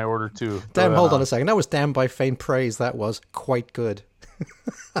that into my order too. Damn, hold on a second. That was damn by faint praise. That was quite good.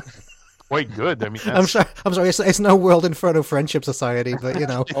 Quite good. I mean, I'm sorry. It's no World Inferno Friendship Society, but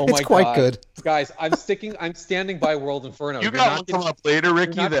it's quite good. Guys, I'm standing by World Inferno. You got one coming up later,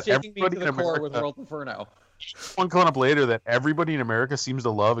 Ricky. That everybody in America with World Inferno. One coming up later that everybody in America seems to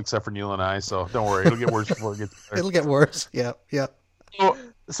love, except for Neil and I. So don't worry, it'll get worse before it gets better. It'll get worse. Yeah.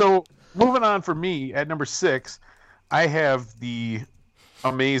 So moving on for me at number 6, I have the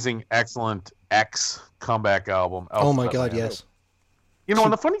amazing, excellent X comeback album. Oh my God, yes.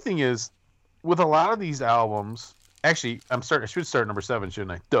 And the funny thing is, with a lot of these albums, actually, I should start number 7,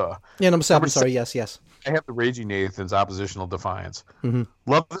 shouldn't I? Duh. Yeah, number 7. Sorry, yes. I have the Raging Nathans, Oppositional Defiance. Mm-hmm.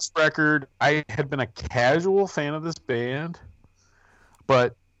 Love this record. I had been a casual fan of this band,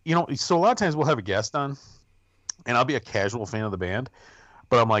 but so a lot of times we'll have a guest on, and I'll be a casual fan of the band,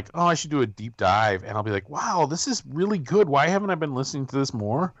 but I'm like, oh, I should do a deep dive, and I'll be like, wow, this is really good. Why haven't I been listening to this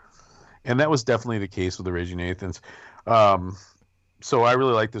more? And that was definitely the case with the Raging Nathans. So I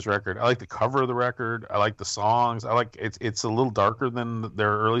really like this record. I like the cover of the record. I like the songs. I like it's a little darker than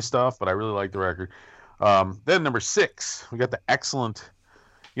their early stuff, but I really like the record. Then number 6, we got the excellent.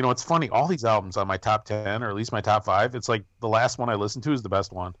 It's funny. All these albums on my top 10, or at least my top 5, it's like the last one I listened to is the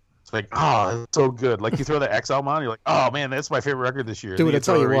best one. It's like, oh, it's so good. Like you throw the X album on, you're like, oh man, that's my favorite record this year. Dude, I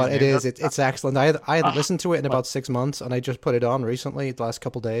tell you what, it is. It's excellent. I hadn't listened to it in about 6 months, and I just put it on recently, the last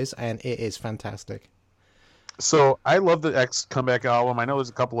couple of days, and it is fantastic. So I love the X comeback album. I know there's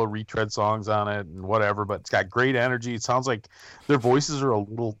a couple of retread songs on it and whatever, but it's got great energy. It sounds like their voices are a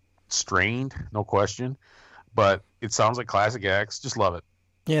little strained, no question, but it sounds like classic X. Just love it.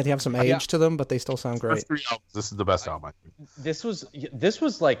 Yeah, they have some age to them, but they still sound great. 3 albums, this is the best album, I think. This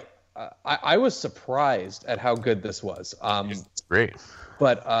was like I was surprised at how good this was. It's great.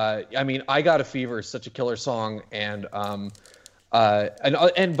 But I mean, I Got a Fever is such a killer song, and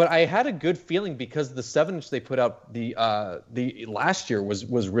but I had a good feeling because the 7-inch they put out the last year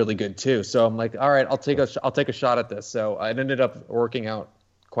was really good too. So I'm like, all right, I'll take a shot at this. So it ended up working out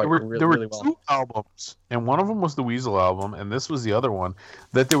really well. There were 2 albums, and one of them was the Weasel album, and this was the other one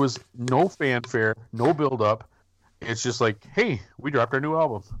that there was no fanfare, no build up. It's just like, hey, we dropped our new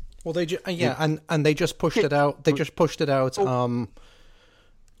album. Well, and they just pushed it out. They just pushed it out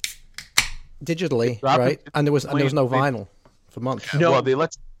digitally, right? And there was no vinyl for months. No, well, they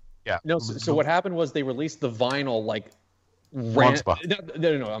let. Yeah. No. So what happened was they released the vinyl like. No,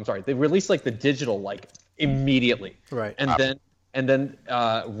 I'm sorry. They released like the digital like immediately. Right. And then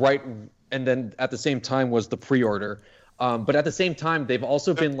at the same time was the pre-order. But at the same time, they've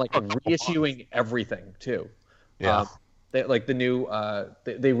also been like reissuing everything too. Yeah. They like the new.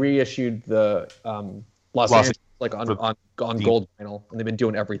 They reissued the Los Angeles like on gold vinyl, and they've been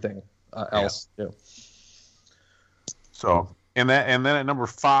doing everything else too. So and then at number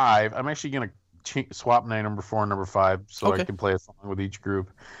 5, I'm actually gonna swap my number 4 and number 5 so I can play a song with each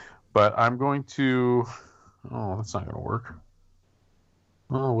group. But I'm going to. Oh, that's not gonna work.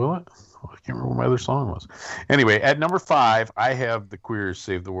 Oh, will it? Oh, I can't remember what my other song was. Anyway, at number 5, I have The Queers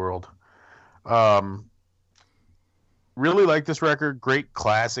Save the World. Really like this record. Great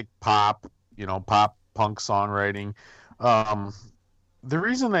classic pop, pop punk songwriting. The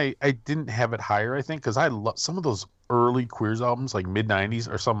reason I didn't have it higher, I think, because I love some of those early Queers albums, like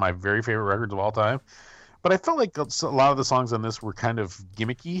mid-90s, are some of my very favorite records of all time. But I felt like a lot of the songs on this were kind of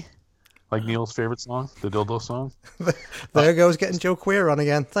gimmicky. Like Neil's favorite song, the Dildo song. There goes getting Joe Queer on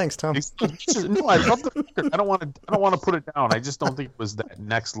again. Thanks, Tom. No, I love the record. I don't want to put it down. I just don't think it was that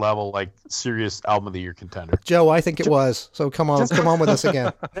next level, like serious album of the year contender. Joe, I think it was. So come on with us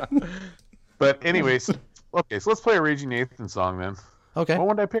again. But anyways, okay, so let's play a Raging Nathan song then. Okay. What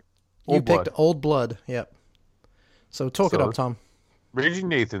one did I pick? You picked Old Blood. Yep. So talk it up, Tom. Raging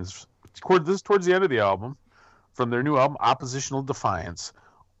Nathans. This is towards the end of the album, from their new album, Oppositional Defiance.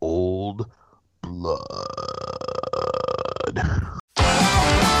 Old Blood.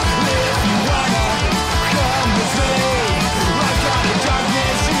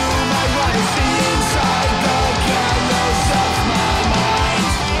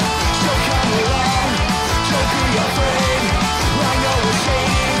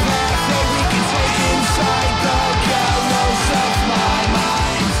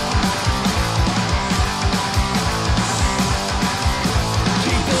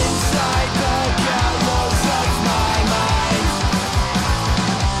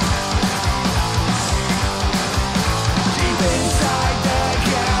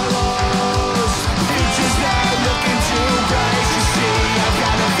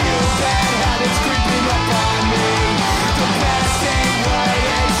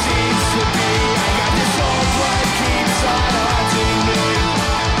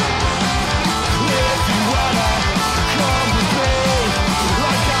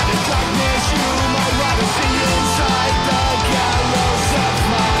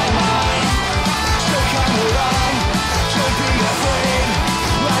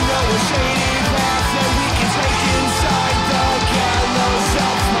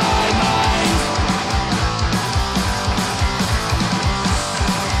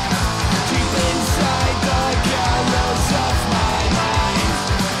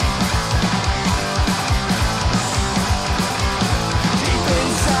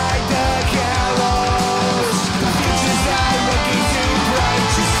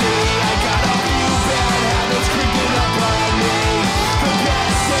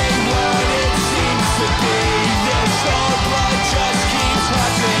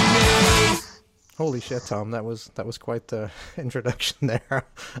 Holy shit, Tom! That was quite the introduction there.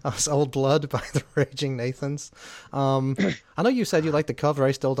 That's Old Blood by the Raging Nathans. I know you said you like the cover.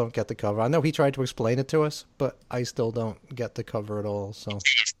 I still don't get the cover. I know he tried to explain it to us, but I still don't get the cover at all. So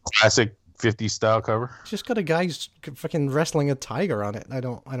classic 50s style cover. It's just got a guy fucking wrestling a tiger on it. I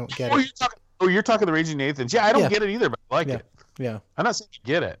don't get it. You're talking the Raging Nathans. Yeah, I don't get it either, but I like it. Yeah. I'm not saying you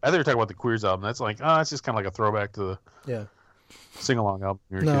get it. I thought you were talking about the Queers album. That's like, it's just kind of like a throwback to the sing-along album.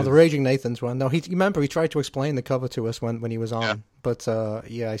 No, the Raging Nathans one. No, remember he tried to explain the cover to us when he was on, but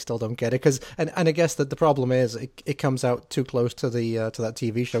I still don't get it. And I guess that the problem is it comes out too close to the to that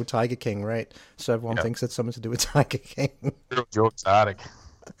TV show Tiger King, right? So everyone thinks it's something to do with Tiger King. Joe Exotic.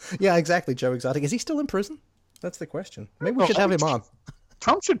 Yeah, exactly. Joe Exotic. Is he still in prison? That's the question. Maybe we should have him on.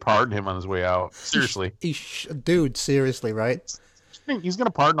 Trump should pardon him on his way out. Seriously. Dude, seriously, right? He's going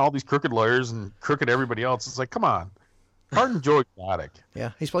to pardon all these crooked lawyers and crooked everybody else. It's like, come on. Pardon Joe Exotic.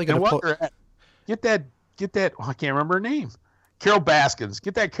 Yeah, he's probably going to get that, I can't remember her name. Carol Baskins.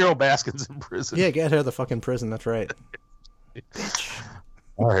 Get that Carol Baskins in prison. Yeah, get her the fucking prison. That's right.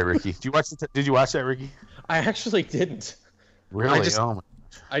 All right, Ricky. Did you watch that, Ricky? I actually didn't. Really? Oh my.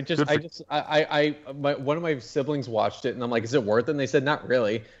 One of my siblings watched it, and I'm like, "Is it worth it?" And they said, "Not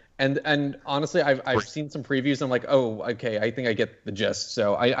really." And honestly, I've seen some previews. And I'm like, "Oh, okay, I think I get the gist."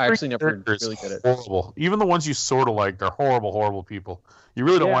 So I actually never really did it. Horrible. Even the ones you sort of like, they're horrible, horrible people. You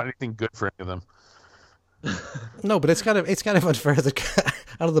really don't want anything good for any of them. No, but it's kind of unfair that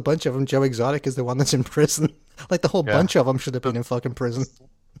out of the bunch of them, Joe Exotic is the one that's in prison. Like the whole bunch of them should have been in fucking prison.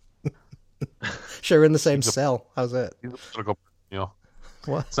 Sure, in the same cell. How's that? He's a political,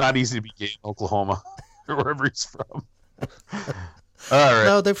 What? It's not easy to be gay in Oklahoma or wherever he's from. All right.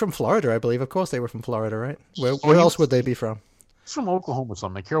 No, they're from Florida, I believe. Of course they were from Florida, right? Where else would they be from? He's from Oklahoma or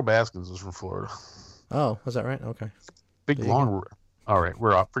something. Carol Baskins was from Florida. Oh, was that right? Okay. Big, long... All right,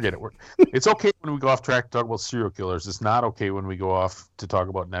 we're off. Forget it. It's okay when we go off track to talk about serial killers. It's not okay when we go off to talk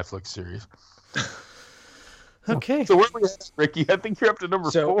about Netflix series. Okay. So where are we at, Ricky? I think you're up to number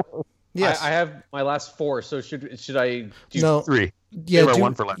 4. Yes. I have my last 4, so should I do no. 3? Yeah,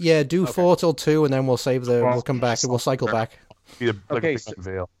 one for last. Yeah, do 4 till 2, and then we'll we'll come back and we'll cycle back. Okay,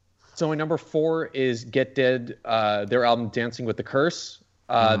 so my number 4 is Get Dead, their album Dancing with the Curse.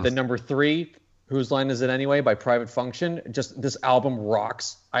 Then number 3, Whose Line Is It Anyway by Private Function. Just this album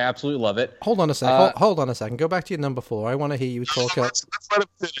rocks. I absolutely love it. Hold on a second. Hold on a second. Go back to your number 4. I want to hear you talk. Let's let him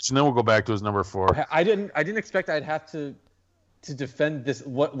finish, and then we'll go back to his number 4. I didn't expect I'd have to defend this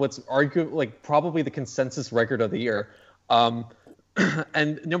what's arguably like probably the consensus record of the year.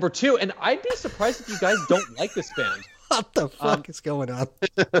 And number 2, and I'd be surprised if you guys don't like this band. What the fuck is going on?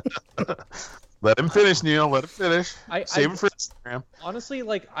 Let him finish, Neil. Let him finish. Save it for Instagram. Honestly,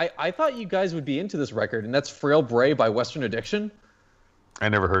 like I thought you guys would be into this record, and that's Frail Bray by Western Addiction. I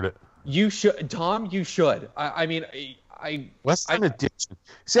never heard it. You should, Tom. You should. I mean, Western Addiction.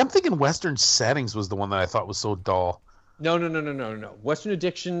 See, I'm thinking Western Settings was the one that I thought was so dull. No. Western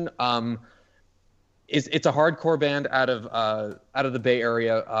Addiction. It's a hardcore band out of the Bay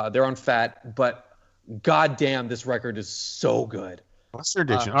Area. They're on Fat, but goddamn, this record is so good. Western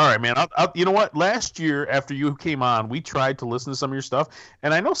Addiction. All right, man. You know what? Last year, after you came on, we tried to listen to some of your stuff,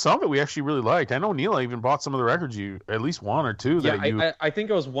 and I know some of it we actually really liked. I know Neil even bought some of the records at least 1 or 2. I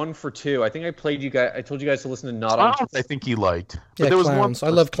think I was 1 for 2. I think I told you guys to listen to Not On. I think he liked. But there was Clowns. I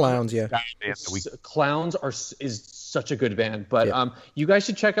love Clowns. Yeah. Clowns is such a good band, but you guys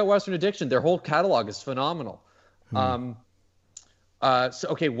should check out Western Addiction. Their whole catalog is phenomenal. So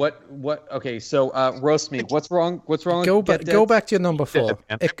okay, okay, so roast me. What's wrong? Go back to your number 4.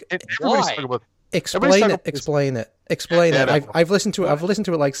 Explain it. I've listened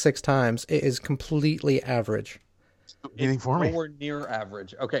to it like 6 times. It is completely average. Anything for me? Nowhere near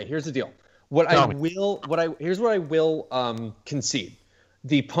average. Okay, here's the deal. Here's what I will concede.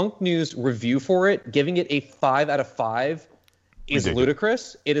 The Punk News review for it, giving it a 5 out of 5, is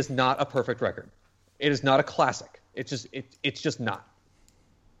ludicrous. It is not a perfect record. It is not a classic. It's just not.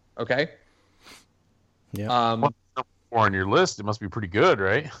 Okay. Yeah. 4 on your list. It must be pretty good,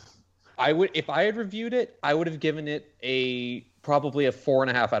 right? If I had reviewed it, I would have given it probably a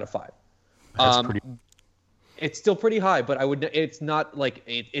 4.5 out of 5. That's pretty. It's still pretty high, but it's not like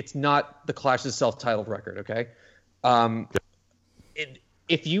it's not the Clash's self-titled record. Okay.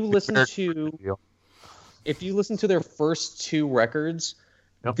 If you listen to their first 2 records,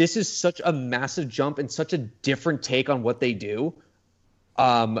 this is such a massive jump and such a different take on what they do,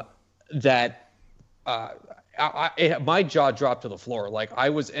 that my jaw dropped to the floor. Like I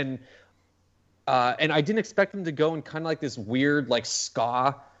was and I didn't expect them to go in kind of like this weird like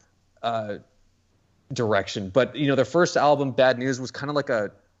ska direction. But their first album, Bad News, was kind of like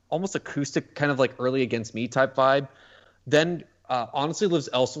a almost acoustic, kind of like Early Against Me type vibe. Then Honestly Lives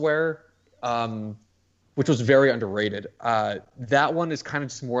Elsewhere, which was very underrated. That one is kind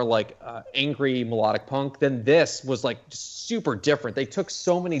of just more like angry melodic punk. Then this was like super different. They took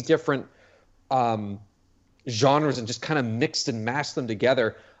so many different genres and just kind of mixed and mashed them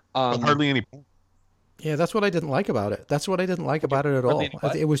together. Hardly any punk. Yeah, that's what I didn't like about it. That's what I didn't like about it at all.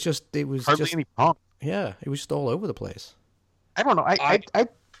 It was hardly any punk. Yeah, it was just all over the place. I don't know. I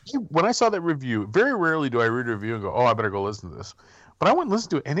when I saw that review, very rarely do I read a review and go, "Oh, I better go listen to this." But I went and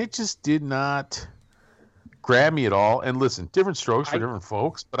listened to it, and it just did not grab me at all. And listen, different strokes for different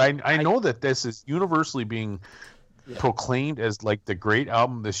folks, but I know that this is universally being proclaimed as like the great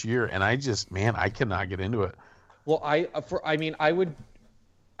album this year, and I cannot get into it. Well,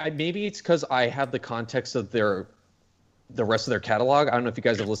 maybe it's because I have the context of the rest of their catalog. I don't know if you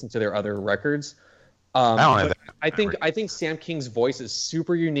guys have listened to their other records. I don't have that. I think Sam King's voice is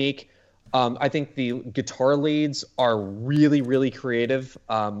super unique. I think the guitar leads are really, really creative.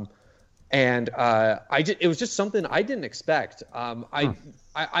 And it was just something I didn't expect. I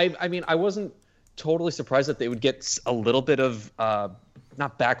mean, I wasn't totally surprised that they would get a little bit of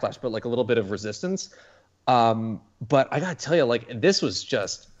not backlash, but like a little bit of resistance. But I gotta tell you, like, this was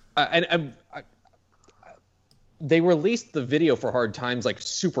just they released the video for Hard Times like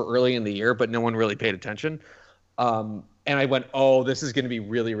super early in the year, but no one really paid attention. And I went, oh, this is going to be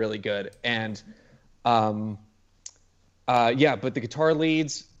really, really good. And but the guitar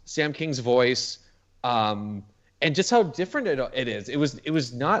leads, Sam King's voice, and just how different it is. It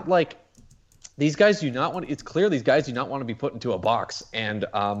was not like these guys do not want. It's clear these guys do not want to be put into a box. And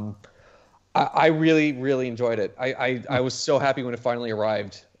I really, really enjoyed it. I was so happy when it finally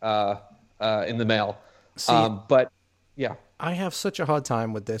arrived in the mail. But yeah, I have such a hard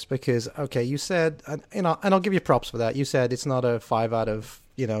time with this because, okay, you said, and I'll give you props for that. You said it's not a 5 out of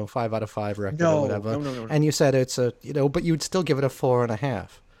 5 record or whatever. No. And you said it's but you'd still give it a 4.5.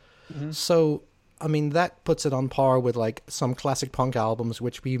 Mm-hmm. So, I mean, that puts it on par with like some classic punk albums,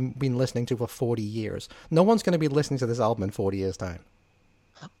 which we've been listening to for 40 years. No one's going to be listening to this album in 40 years' time.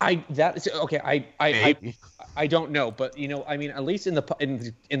 I don't know, but I mean, at least in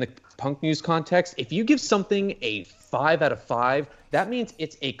the punk news context, if you give something a 5 out of 5, that means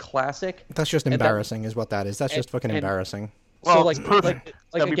it's a classic. That's just embarrassing, is what that is. That's just fucking embarrassing. Well, so it's perfect.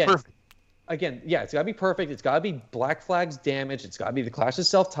 Again, yeah, it's got to be perfect. It's got to be Black Flag's Damage. It's got to be the Clash's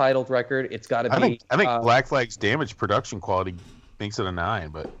self-titled record. It's got to be. I think Black Flag's Damage production quality makes it a 9,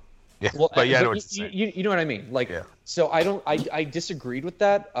 but. Yeah, well, but yeah, you know what I mean. Like, yeah. So I disagreed with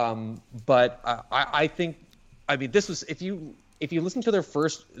that. But I think, I mean, this was if you listen to their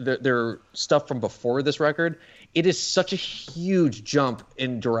stuff from before this record, it is such a huge jump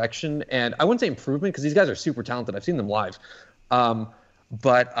in direction, and I wouldn't say improvement because these guys are super talented. I've seen them live.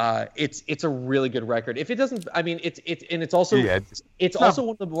 But it's a really good record. If it doesn't, I mean, it's also one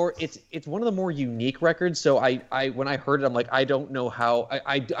of the more it's one of the more unique records. So I when I heard it, I'm like, I don't know how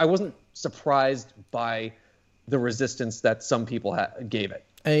I wasn't surprised by the resistance that some people gave it.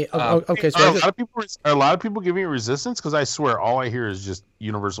 Okay, so are a lot of people giving it resistance? Because I swear all I hear is just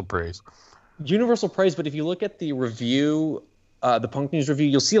universal praise. Universal praise, but if you look at the review, the Punk News review,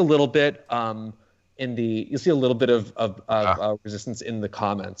 you'll see a little bit. You'll see a little bit of resistance in the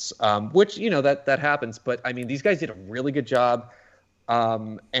comments, which that happens. But I mean, these guys did a really good job,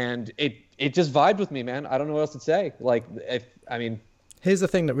 and it just vibed with me, man. I don't know what else to say. Here's the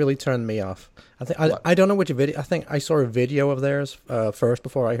thing that really turned me off. I don't know which video. I think I saw a video of theirs first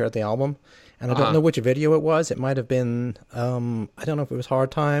before I heard the album, and I don't know which video it was. It might have been I don't know if it was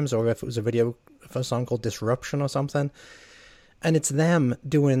Hard Times or if it was a video of a song called Disruption or something, and it's them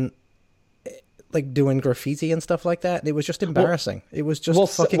doing graffiti and stuff like that. It was just embarrassing. It was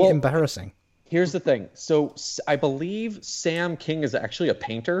just embarrassing. Here's the thing. So I believe Sam King is actually a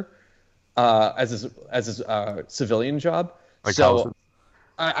painter, as his civilian job.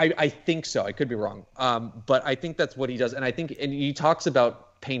 I think so. I could be wrong. But I think that's what he does. And he talks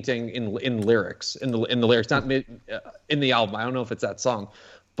about painting in lyrics, in the lyrics, not in the album. I don't know if it's that song,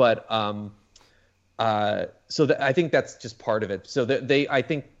 but I think that's just part of it. So I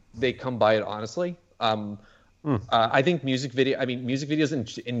think they come by it honestly. I think music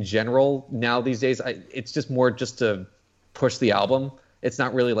videos in general now these days, it's just more just to push the album. It's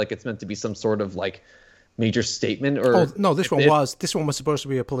not really like it's meant to be some sort of like major statement or. Oh no, this one was supposed to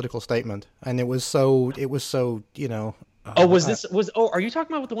be a political statement, and it was so are you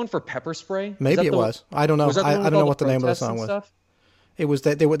talking about the one for Pepper Spray? Maybe it was. I don't know. I don't know what the name of the song was. It was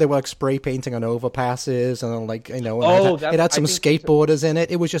that they were like spray painting on overpasses and like it had some skateboarders in it.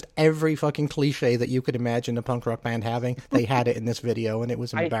 It was just every fucking cliche that you could imagine a punk rock band having. They had it in this video, and it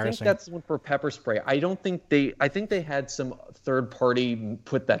was embarrassing. I think that's one for pepper spray. I think they had some third party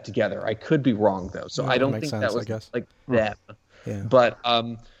put that together. I could be wrong though, so I don't think that was like them. Yeah. But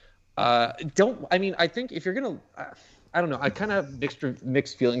I think if you're gonna. I don't know. I kind of have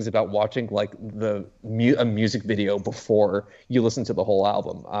mixed feelings about watching like a music video before you listen to the whole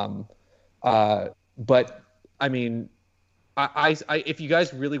album. But I mean, I if you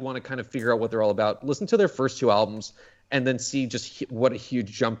guys really want to kind of figure out what they're all about, listen to their first 2 albums and then see just what a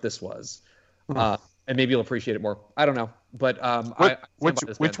huge jump this was, and maybe you'll appreciate it more. I don't know, but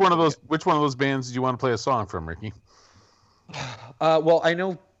which one of those bands do you want to play a song from, Ricky? Well, I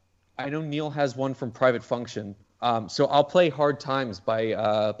know Neil has one from Private Function. So I'll play "Hard Times"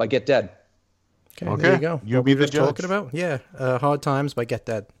 by Get Dead. Okay, there you go. You be the judge. Talking about? Yeah, "Hard Times" by Get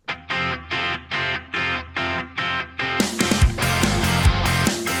Dead.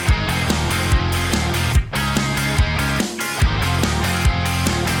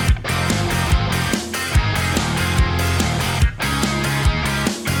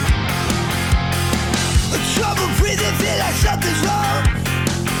 Trouble breathing, feel like something's wrong.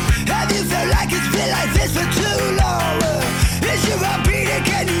 Have you felt like it's been like this for too long? Is your heart beating?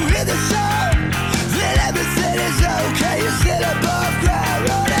 Can you hear the sound? Then everything is okay. You're still above ground,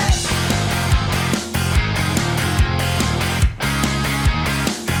 running.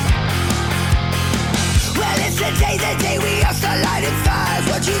 Well, it's the day we all start lighting fires.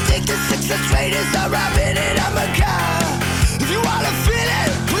 What you think the 6th trainers are robbing it? I'm a car. If you wanna feel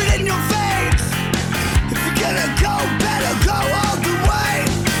it, put it in your veins. If you're gonna go, better go all the way.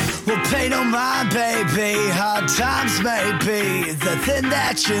 Well, pay no mind, baby. Hard times may be the thing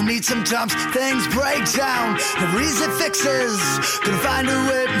that you need. Sometimes things break down. The easy fixes. Gonna find a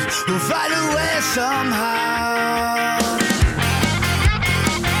way. We'll find a way somehow.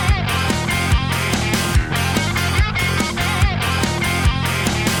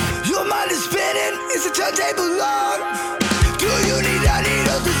 Your mind is spinning. Is the turntable on? Do you need a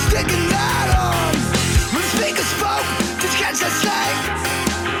needle to stick a knot on? When the speaker spoke, just catch that slang.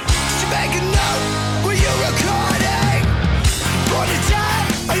 Make a note when you're recording. Born to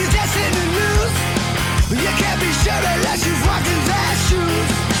die, are you destined to lose? You can't be sure unless you've walked in their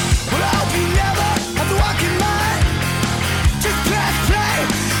shoes. Well, I hope you never have to walk in mine. Just press play,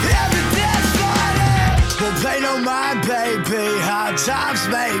 everything's fine. Well, pay no mind, baby. Hard times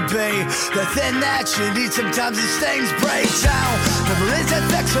may be the thing that you need. Sometimes these things break down. Never is it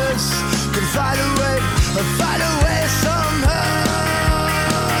fixes. Can find a way somehow.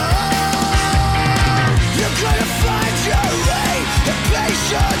 You're gonna find your way to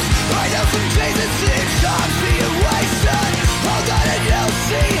patience. I know some days and times being wasted. Hold on and you'll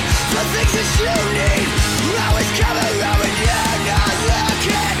see the things that you need. Now it's coming around when you're not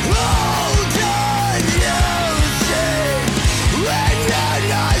looking. Hold on, you'll see when you're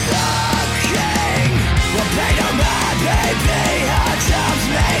not looking. Well, pay no mind, baby. Hard times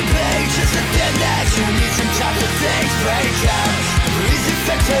may be just a thing that you need. Sometimes the things break down. The easy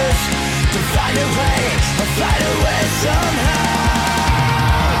fixes. To find a way somehow.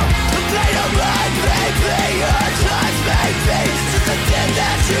 The blade of mind, baby, your times may be just the thing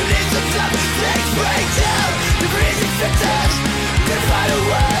that you need. Sometimes things break down. The easy fixes. To find a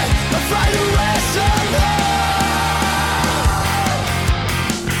way somehow.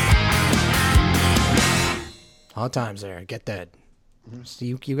 Hard times there. Get Dead. So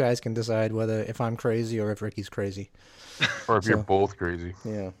you guys can decide whether if I'm crazy or if Ricky's crazy. Or if you're both crazy.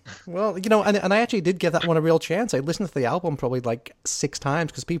 Yeah. Well, and I actually did give that one a real chance. I listened to the album probably like 6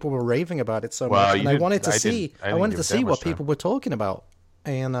 times because people were raving about it so much. And I wanted to see what people were talking about.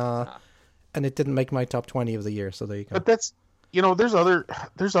 And it didn't make my top 20 of the year, so there you go. But that's there's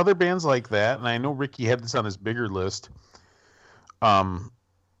other bands like that, and I know Ricky had this on his bigger list.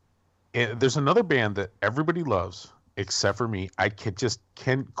 There's another band that everybody loves except for me. I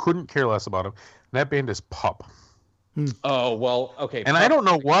couldn't care less about them. And that band is Pup. Oh, well, okay. And I don't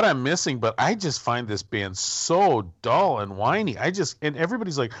know what I'm missing, but I just find this band so dull and whiny. And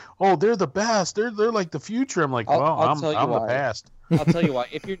everybody's like, "Oh, they're the best. They're like the future." I'm like, I'm the past. I'll tell you why.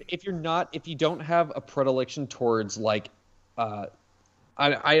 If you don't have a predilection towards like, I'm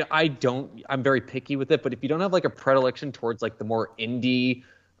very picky with it, but if you don't have like a predilection towards like the more indie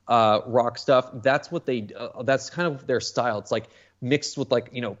rock stuff, that's that's kind of their style. It's like mixed with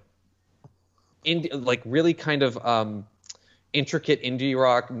like, like really kind of intricate indie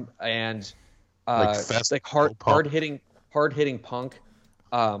rock and like hard hitting punk.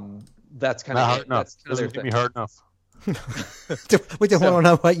 That's kind of Doesn't hit me hard enough. We don't want to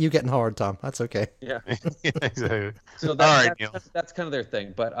know about you getting hard, Tom. That's okay. Yeah. Exactly. So that's kind of their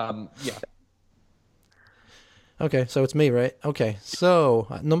thing. But yeah. Okay, so it's me, right? Okay, so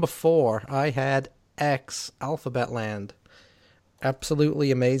number 4, I had X, Alphabet Land.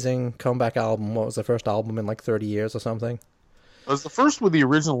 Absolutely amazing comeback album. What was the first album in like 30 years or something? It was the first with the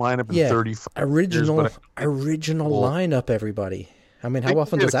original lineup in 35 original years, lineup, everybody. I mean, how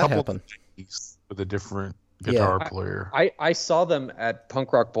often does that happen? With a different guitar player. I saw them at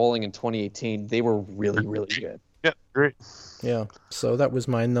Punk Rock Bowling in 2018. They were really, really good. Yeah, great. Yeah, so that was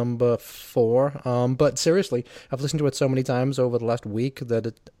my number 4. But seriously, I've listened to it so many times over the last week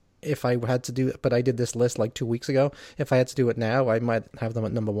that if I had to do it, but I did this list like 2 weeks ago. If I had to do it now, I might have them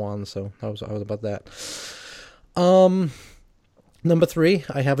at number 1. So I was about that. Number 3,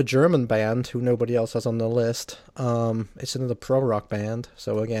 I have a German band who nobody else has on the list. It's another pro rock band.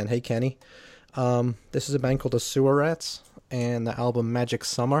 So again, hey Kenny. This is a band called the Sewer Rats, and the album Magic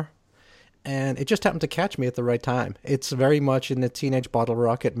Summer. And it just happened to catch me at the right time. It's very much in the Teenage Bottle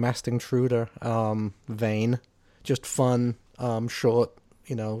Rocket, Masked Intruder vein. Just fun, short,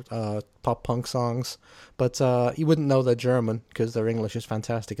 pop punk songs. But you wouldn't know they're German because their English is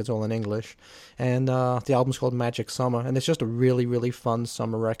fantastic. It's all in English. And the album's called Magic Summer, and it's just a really, really fun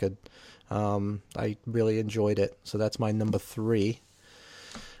summer record. I really enjoyed it. So that's my number 3.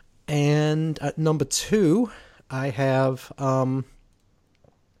 And at number 2, I have...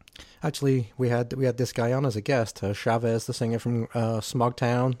 Actually, we had this guy on as a guest, Chavez, the singer from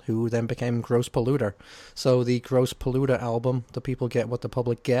Smogtown, who then became Gross Polluter. So the Gross Polluter album, The People Get What the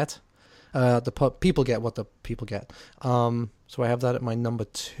Public Get. People get what the people get. So I have that at my number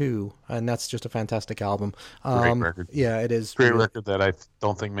 2, and that's just a fantastic album. Great record. Yeah, it is. Great record that I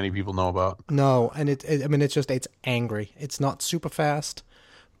don't think many people know about. No, and it's angry. It's not super fast,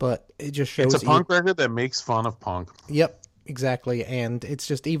 but it just shows. It's a punk record that makes fun of punk. Yep. Exactly, and it's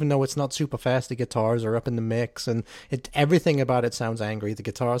just, even though it's not super fast, the guitars are up in the mix, and everything about it sounds angry. The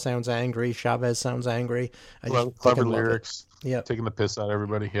guitar sounds angry, Chavez sounds angry. Clever lyrics, yeah, taking the piss out of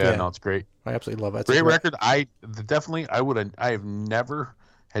everybody. Yeah, no, it's great. I absolutely love it. Great record. I have never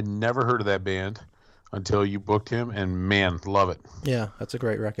heard of that band until you booked him, and man, love it. Yeah, that's a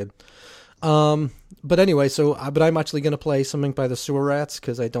great record. But anyway, but I'm actually going to play something by the Sewer Rats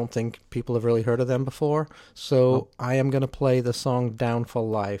because I don't think people have really heard of them before. So I am going to play the song Down for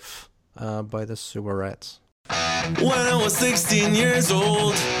Life by the Sewer Rats. When I was 16 years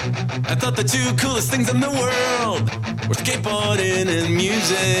old, I thought the 2 coolest things in the world were skateboarding and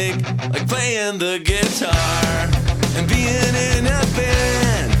music, like playing the guitar and being in a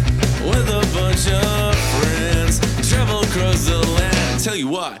band with a bunch of friends, travel across the land. Tell you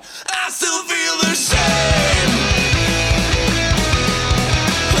what, I still feel the shame,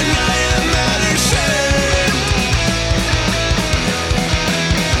 and I am not ashamed.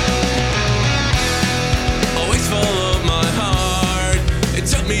 Always follow my heart. It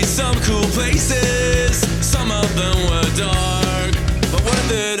took me some cool places. Some of them were dark, but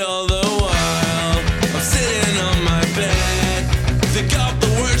worth it all the while. I'm sitting on my bed, think of the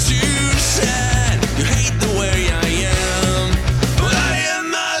words you said. You hate the way I am, but I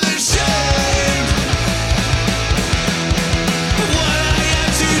am not ashamed of what I am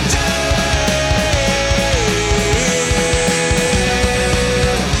today.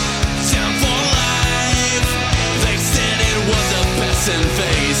 Down for life, they said it was a passing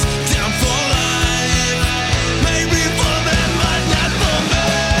phase. Down for life, maybe for them, but not for me.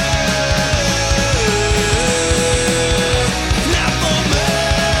 Not for me.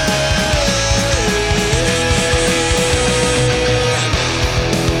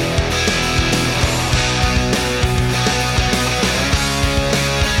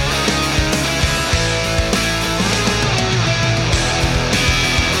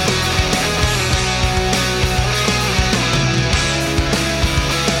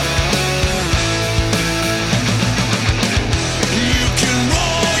 You can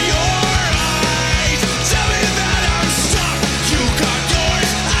roll your eyes, tell me that I'm stuck. You got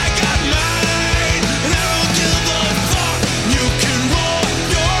yours, I got mine, and I don't give a fuck. You can roll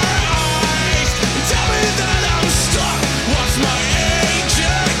your eyes, tell me that I'm stuck. What's my age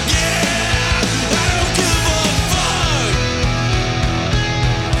again? I don't give a fuck.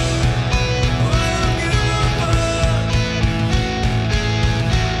 I don't give a fuck.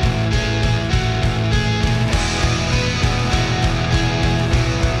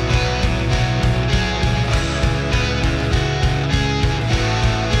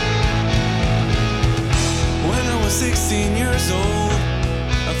 When I was 16 years old,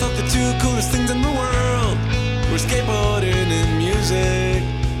 I thought the 2 coolest things in the world were skateboarding and music,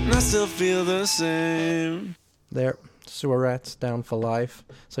 and I still feel the same. There, Sewer Rats, Down for Life.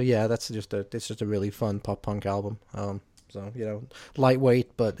 So yeah, it's just a really fun pop punk album. So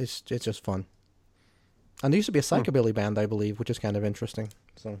lightweight, but it's just fun. And there used to be a psychobilly band, I believe, which is kind of interesting.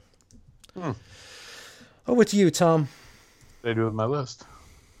 So over to you, Tom. What did I do with my list?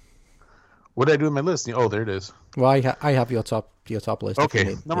 What did I do with my list? Oh, there it is. Well, I have your top list.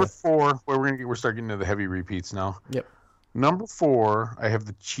 Okay, number 4. Where we're starting into the heavy repeats now. Yep. Number 4, I have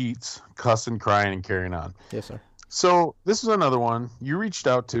the Cheats, Cussing, Crying, and Carrying On. Yes, sir. So this is another one. You reached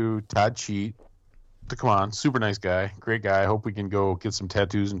out to Todd Cheat to come on. Super nice guy, great guy. I hope we can go get some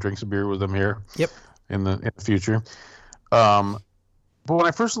tattoos and drink some beer with him here. Yep. In the future. But when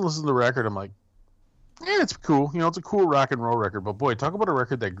I first listened to the record, I'm like, yeah, it's cool. It's a cool rock and roll record. But boy, talk about a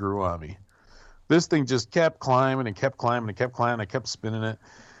record that grew on me. This thing just kept climbing and kept climbing and kept climbing. I kept spinning it,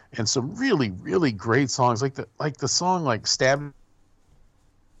 and some really, really great songs like the song like Stab.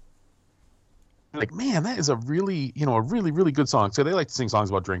 Like, man, that is a really, really, really good song. So they like to sing songs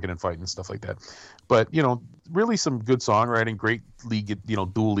about drinking and fighting and stuff like that. But, really some good songwriting, great lead,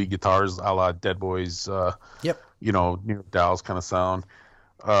 dual lead guitars, a la Dead Boys, yep. New York Dolls kind of sound.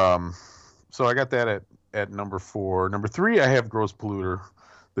 So I got that at number 4. Number 3, I have Gross Polluter.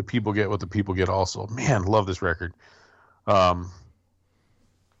 The People Get What the People Get also. Man, love this record.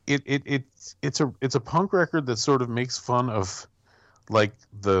 It's a punk record that sort of makes fun of like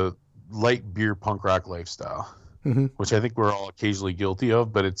the light beer punk rock lifestyle, which I think we're all occasionally guilty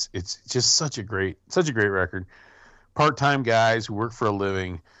of, but it's just such a great record. Part-time guys who work for a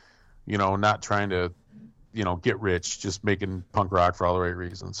living, not trying to, get rich, just making punk rock for all the right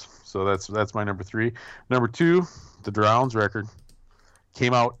reasons. So that's my number 3. Number 2, the Drowns record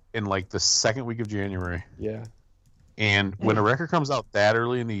came out in like the second week of January. Yeah. And when a record comes out that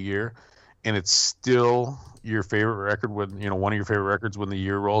early in the year and it's still your favorite record when, one of your favorite records when the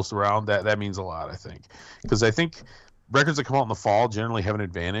year rolls around, that means a lot, I think. Because I think records that come out in the fall generally have an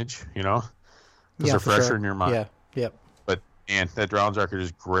advantage, because they're fresher in your mind. Yeah, yep. But, man, that Drowns record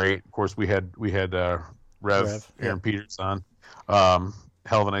is great. Of course, we had Rev Aaron Peters on.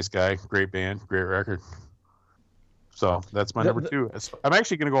 Hell of a nice guy. Great band. Great record. So that's my number 2. I'm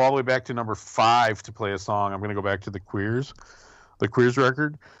actually going to go all the way back to number 5 to play a song. I'm going to go back to the Queers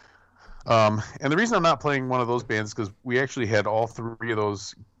record. And the reason I'm not playing one of those bands is because we actually had all 3 of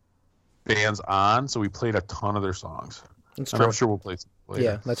those bands on, so we played a ton of their songs. That's and true. I'm sure we'll play some later.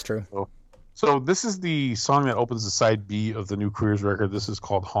 Yeah, that's true. So this is the song that opens the side B of the new Queers record. This is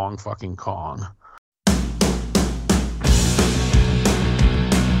called Hong Fucking Kong.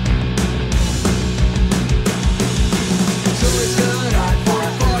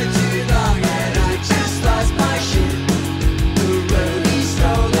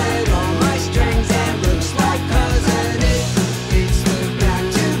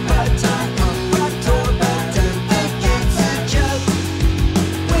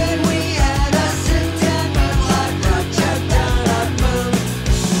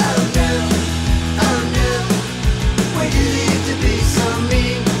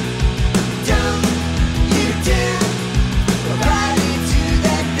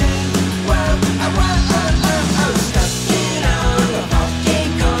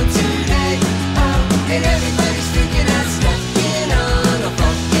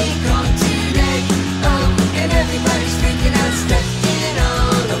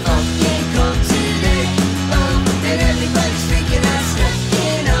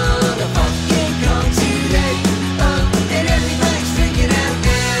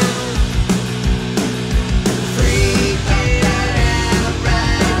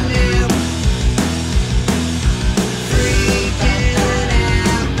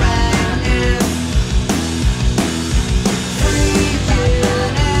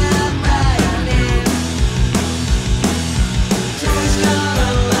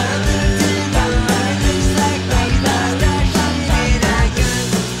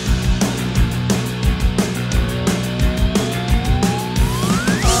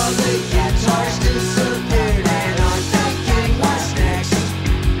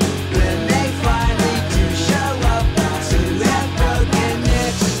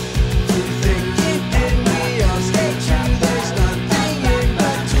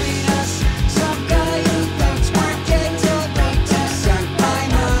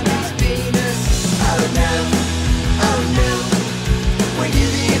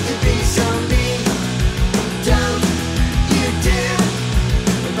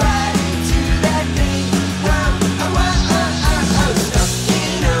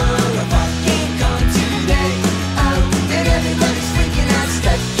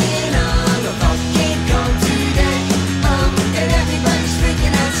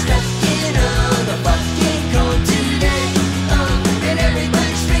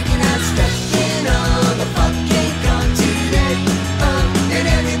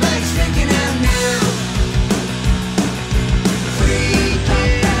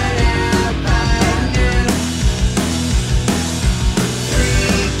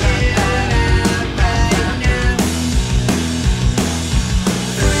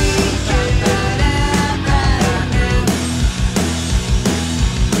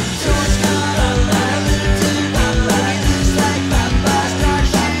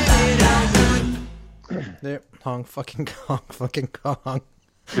 Hong fucking Kong, fucking Kong.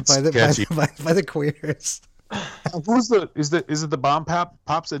 It's by the Queers. Is it the Bomb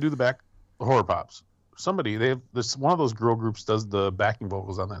Pops that do the Horror Pops? Somebody they have this one of those girl groups does the backing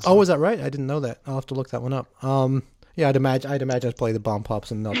vocals on that song. Oh, is that right? I didn't know that. I'll have to look that one up. Yeah, I'd imagine it's play the Bomb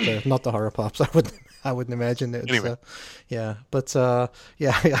Pops and not the Horror Pops. I wouldn't imagine it. Anyway. Yeah, but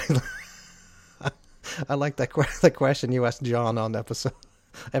yeah, I like that question you asked John on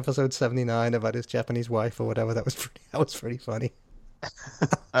episode 79 about his Japanese wife or whatever. That was pretty funny.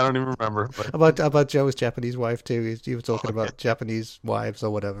 I don't even remember. But... About Joe's Japanese wife too. He was talking about Japanese wives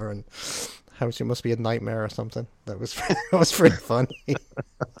or whatever, and how she must be a nightmare or something. That was pretty funny.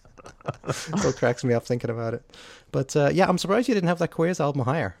 Still cracks me up thinking about it. But yeah, I'm surprised you didn't have that Queers album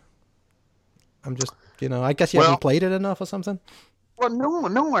higher. I'm just, I guess you haven't played it enough or something. Well,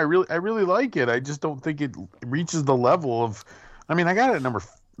 no, I really like it. I just don't think it reaches the level of. I mean, I got it at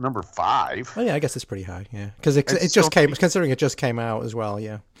number 5. Oh yeah, I guess it's pretty high. Yeah, because it just came. Considering it just came out as well.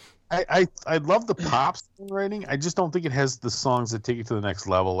 Yeah. I love the pop songwriting. I just don't think it has the songs that take it to the next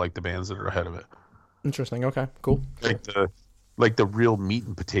level, like the bands that are ahead of it. Interesting. Okay. Cool. Like the real meat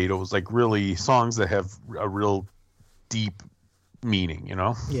and potatoes, like really songs that have a real deep meaning.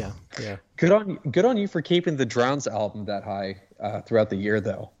 Yeah. Yeah. Good on you for keeping the Drowns album that high throughout the year,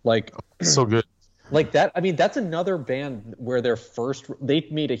 though. Like so good. Like that. I mean, that's another band where they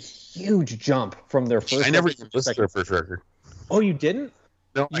made a huge jump from their first. I never even listened to their first record. Oh, you didn't?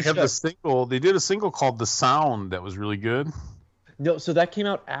 No, I have the single. They did a single called "The Sound" that was really good. No, so that came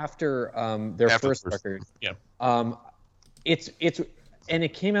out after their first record. Yeah. It's and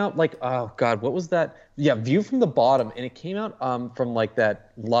it came out like, oh god, what was that? Yeah, View from the Bottom, and it came out from like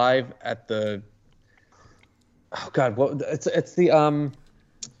that live at the. Oh god, what it's the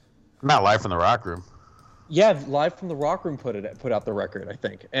Not Live from the Rock Room. Yeah, Live from the Rock Room put out the record, I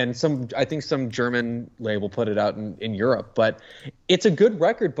think, and I think some German label put it out in Europe. But it's a good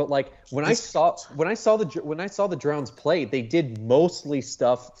record. But like when I saw the Drowns play, they did mostly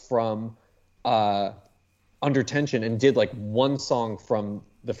stuff from Under Tension and did like one song from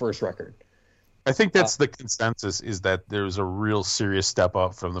the first record. I think that's the consensus, is that there's a real serious step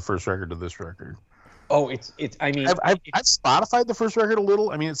up from the first record to this record. Oh, it's. I mean, I've Spotified the first record a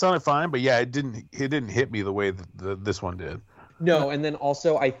little. I mean, it sounded fine, but yeah, it didn't hit me the way that this one did. No, and then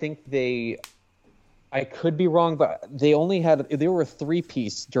also I think I could be wrong, but they were a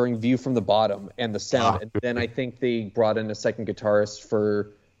 3-piece during View from the Bottom and The Sound, and then I think they brought in a second guitarist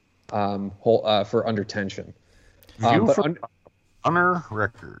for Under Tension. Honor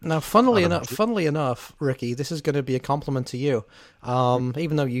record. Now, funnily enough, Ricky, this is going to be a compliment to you.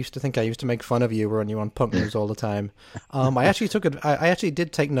 Even though you used to think I used to make fun of you when you were on Punk News all the time, I actually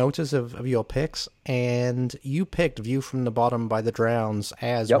did take notice of your picks, and you picked "View from the Bottom" by the Drowns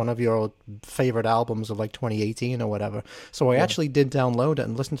as one of your favorite albums of like 2018 or whatever. So I actually did download it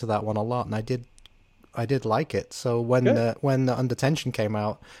and listen to that one a lot, and I did like it. So when the Under Tension came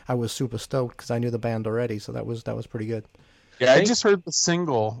out, I was super stoked because I knew the band already. So that was pretty good. Yeah, I just heard the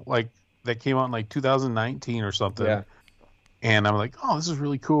single like that came out in like 2019 or something. Yeah. And I'm like, oh, this is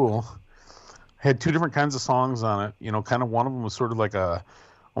really cool. Had 2 different kinds of songs on it. Kind of one of them was sort of like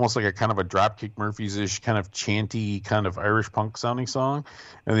almost like a kind of a Dropkick Murphys-ish kind of chanty kind of Irish punk sounding song.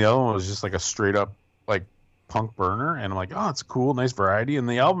 And the other one was just like a straight up like punk burner. And I'm like, oh, it's cool, nice variety. And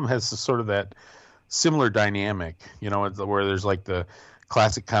the album has sort of that similar dynamic, where there's like the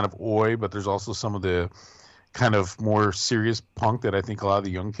classic kind of oi, but there's also some of the kind of more serious punk that I think a lot of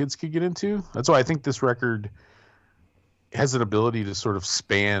the young kids could get into. That's why I think this record has an ability to sort of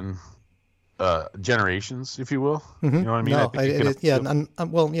span generations, if you will. Mm-hmm. You know what I mean? No,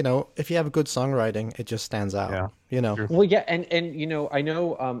 well, if you have good songwriting, it just stands out. Yeah, Sure. Well, yeah, and I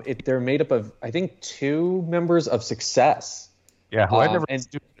know they're made up of I think 2 members of Success. Yeah, who I never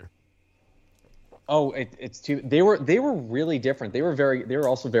listened to either. Oh, it's too. They were really different. They were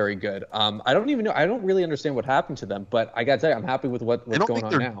also very good. I don't even know. I don't really understand what happened to them, but I gotta tell you, I'm happy with what's going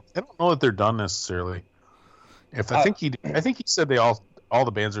on now. I don't know that they're done necessarily. I think he said they all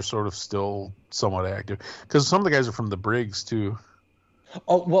the bands are sort of still somewhat active, because some of the guys are from the Briggs too.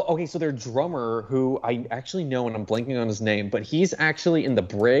 Oh well, okay. So their drummer, who I actually know, and I'm blanking on his name, but he's actually in the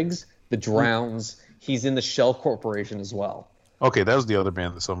Briggs, the Drowns. He's in the Shell Corporation as well. Okay, that was the other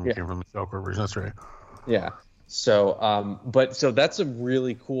band that someone came from the Shell Corporation. That's right. Yeah. So, so that's a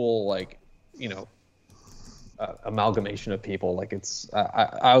really cool, amalgamation of people. Like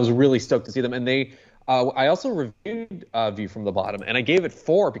I was really stoked to see them, and they. I also reviewed View from the Bottom, and I gave it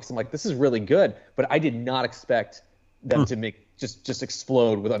 4 because I'm like, this is really good, but I did not expect them to make just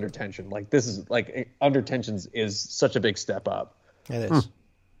explode with Under Tension. Like this is like Under Tensions is such a big step up. It is.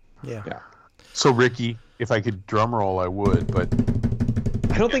 Yeah. So Ricky, if I could drum roll, I would, but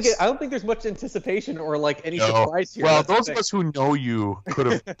I don't think there's much anticipation or like any surprise here. Well, those of us who know you could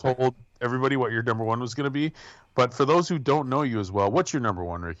have told everybody what your number one was going to be, but for those who don't know you as well, what's your number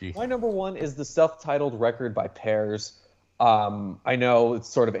one, Ricky? My number one is the self-titled record by Pears. I know it's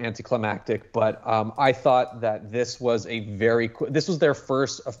sort of anticlimactic, but I thought that this was this was their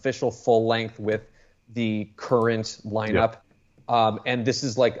first official full length with the current lineup. Yep. And this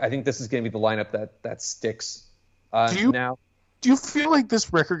is I think this is going to be the lineup that sticks now. Do you feel like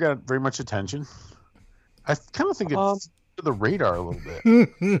this record got very much attention? I kind of think it's under the radar a little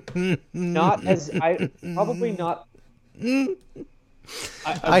bit. Probably not.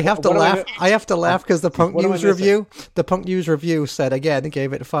 I have to laugh. I have to laugh because the Punk News review said again, it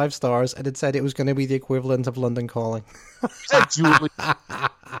gave it 5 stars, and it said it was going to be the equivalent of London Calling.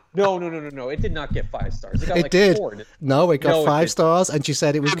 No. It did not get 5 stars. It got 4. No, it got 5 stars, and she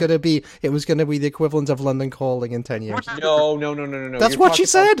said it was going to be the equivalent of London Calling in 10 years. No. That's what she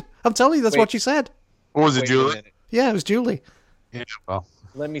said. I'm telling you, that's what she said. What was it, Julie? Yeah, it was Julie. Yeah. Well,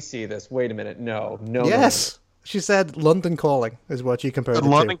 let me see this. Wait a minute. No. Yes. No. She said London Calling is what she compared it to.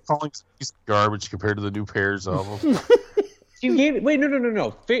 London Calling is a piece of garbage compared to the new Pears album. You gave it. Wait,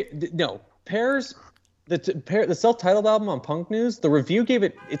 no. Pears, the self-titled album on Punk News, the review gave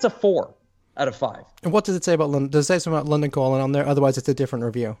it. It's a 4 out of 5. And what does it say about London? Does it say something about London Calling on there? Otherwise, it's a different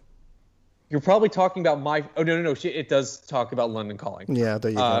review. You're probably talking about my. Oh no. It does talk about London Calling. Yeah,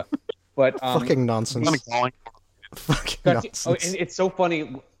 there you go. But fucking nonsense. London Calling. Fucking nonsense. Oh, and it's so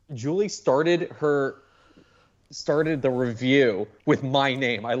funny. Julie started the review with my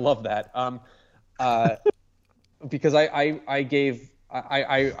name. I love that. Because I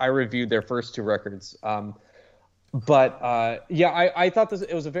reviewed their first 2 records. I thought I thought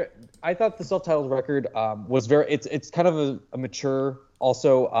the self-titled record was it's kind of a mature,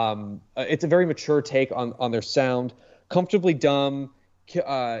 also it's a very mature take on their sound. Comfortably Dumb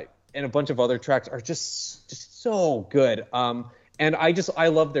and a bunch of other tracks are just so good. And I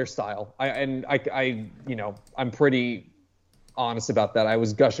love their style. I'm pretty honest about that. I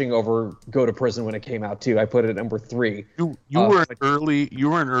was gushing over Go to Prison when it came out too. I put it at number 3. You were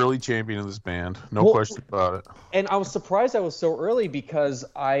an early champion of this band, question about it. And I was surprised I was so early because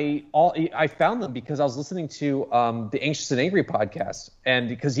I found them because I was listening to the Anxious and Angry podcast, and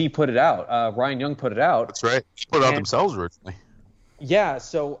because he put it out, Ryan Young put it out. That's right. He put it out themselves originally. Yeah,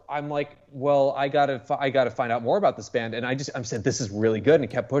 so I'm like, well, I gotta find out more about this band, and I said this is really good, and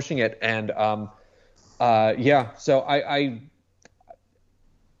kept pushing it, and so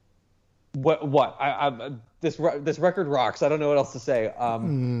this record rocks. I don't know what else to say.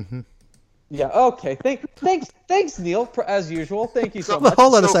 Yeah, okay. Thanks, Neil, as usual. Thank you so much.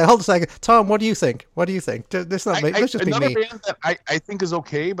 Hold on a second. Tom, what do you think? This not me. Let's just be me. Another band that I think is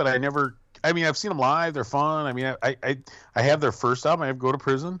okay, but I've seen them live. They're fun. I mean, I have their first album. I have Go to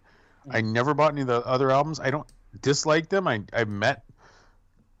Prison. I never bought any of the other albums. I don't dislike them. I met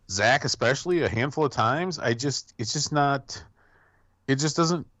Zach especially a handful of times. It just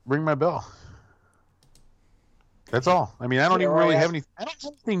doesn't ring my bell. That's all. I mean, I don't even really have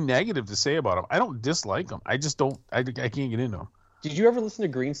anything negative to say about them. I don't dislike them. I just don't. I can't get into them. Did you ever listen to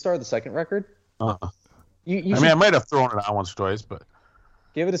Green Star, the second record? I might have thrown it out once or twice, but.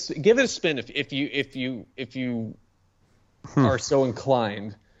 Give it a spin if you are so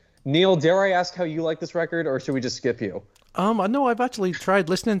inclined. Neil, dare I ask how you like this record, or should we just skip you? No, I've actually tried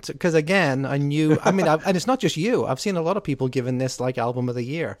listening to, because again, I knew. I mean, and it's not just you. I've seen a lot of people giving this like album of the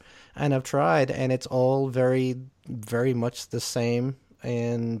year, and I've tried, and it's all very, very much the same,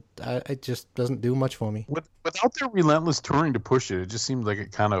 and it just doesn't do much for me. Without their relentless touring to push it just seemed like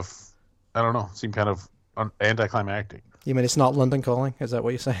it kind of, I don't know, seemed kind of anticlimactic. You mean it's not London Calling? Is that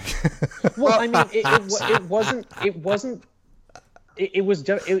what you're saying? Well, I mean, it wasn't.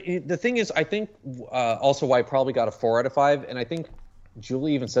 The thing is, I think also why it probably got a 4 out of 5, and I think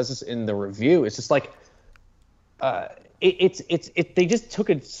Julie even says this in the review. It's just like they just took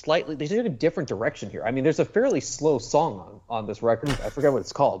a different direction here. I mean, there's a fairly slow song on this record. I forget what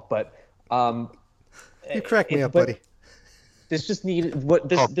it's called, but you crack me up, buddy. This just needed what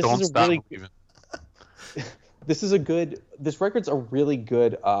this is a really. This record's a really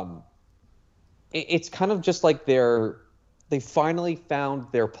good. It's kind of just like they finally found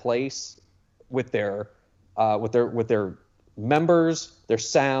their place with their members, their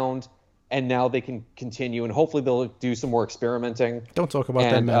sound, and now they can continue, and hopefully they'll do some more experimenting. Don't talk about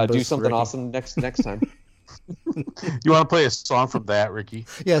that, members, do something Ricky. awesome next time. You want to play a song from that, Ricky?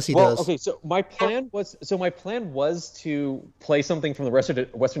 Yes, he does. Okay, so my plan was to play something from the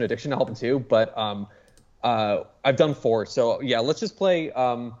Western Addiction album too, but I've done 4, so yeah, let's just play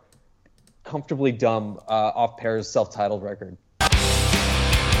Comfortably Dumb off Pear's self-titled record.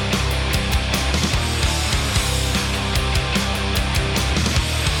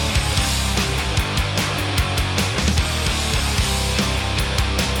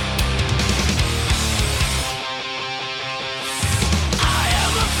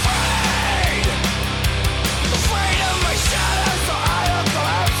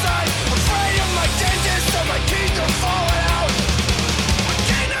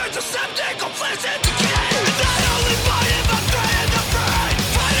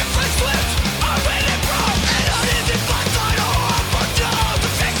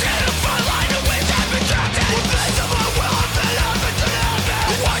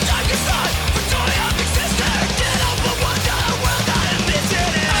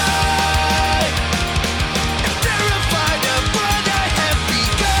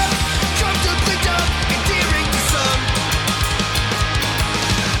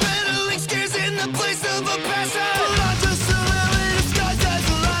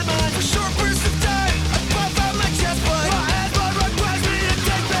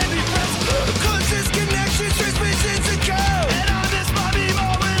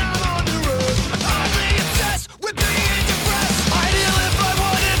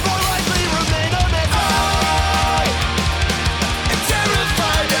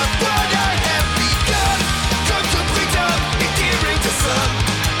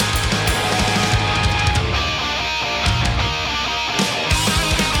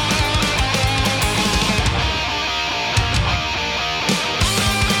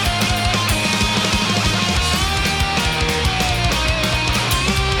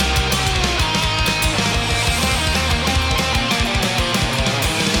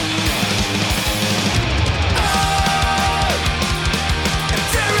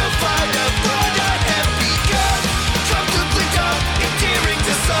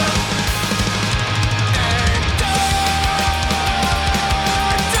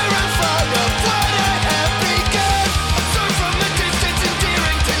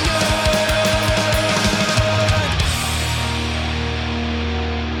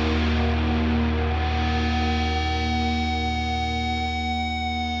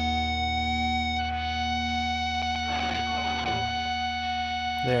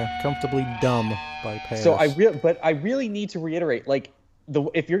 Comfortably Dumb by Pears. So I really need to reiterate, like,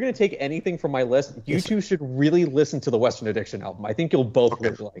 if you're going to take anything from my list, you two should really listen to the Western Addiction album. I think you'll both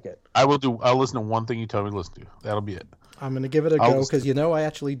really like it. I'll listen to one thing you tell me to listen to. That'll be it. I'm going to give it a go because I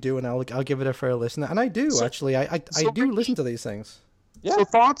actually do, and I'll give it a fair listen. And I do actually. I do listen to these things. Yeah. So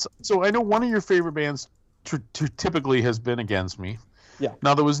thoughts? So I know one of your favorite bands typically has been Against Me. Yeah.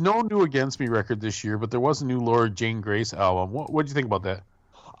 Now there was no new Against Me record this year, but there was a new Laura Jane Grace album. What did you think about that?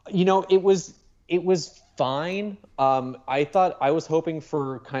 It was fine. I thought I was hoping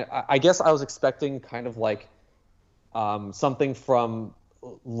for I guess I was expecting kind of like something from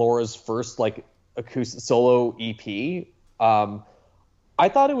Laura's first like acoustic solo EP. I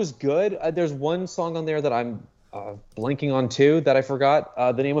thought it was good. There's one song on there that I'm blanking on too that I forgot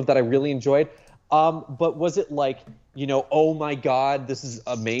the name of that I really enjoyed. But was it like, oh my God, this is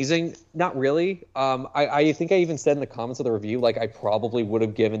amazing? Not really. I think I even said in the comments of the review, like I probably would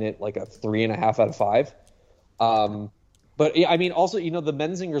have given it like a 3.5 out of 5. But I mean, also, the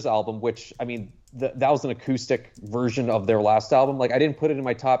Menzingers album, which I mean, that was an acoustic version of their last album. Like I didn't put it in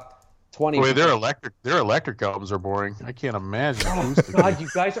my top 20. Boy, their electric albums are boring. I can't imagine. Oh God, you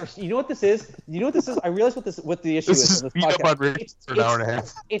guys are. You know what this is? I realize what the issue is in this beat podcast. Up on Ricky for an hour and a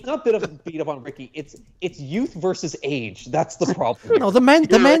half. It's not beat up on Ricky. It's youth versus age. That's the problem. No, the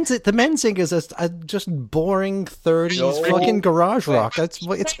Menzingers are just boring 30s fucking garage rock. It's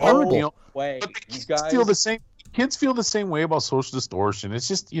horrible. No way. But you guys feel the same. Kids feel the same way about Social Distortion. It's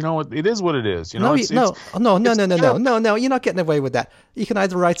just, it is what it is. No. You're not getting away with that. You can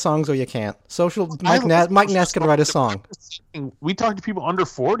either write songs or you can't. Mike Ness can write a song. We talk to people under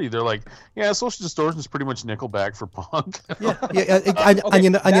 40. They're like, yeah, Social Distortion is pretty much Nickelback for punk. And you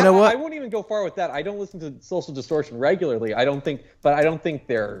know what? I won't even go far with that. I don't listen to Social Distortion regularly. I don't think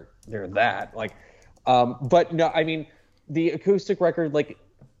they're that. Like, but no, I mean, the acoustic record, like,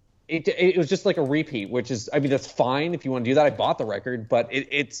 It was just like a repeat, which is, I mean, that's fine if you want to do that. I bought the record, but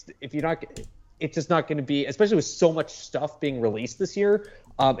it's just not going to be, especially with so much stuff being released this year.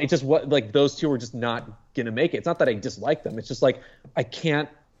 It just those two are just not going to make it. It's not that I dislike them. It's just like I can't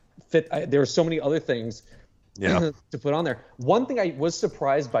fit. There are so many other things to put on there. One thing I was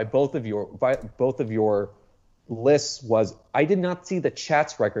surprised by both of your lists was I did not see the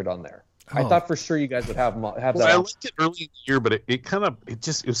Chats record on there. I thought for sure you guys would have that. I liked it early in the year, but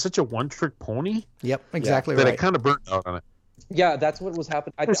it was such a one-trick pony. Yep, exactly that right. it kind of burnt out on it. Yeah, that's what was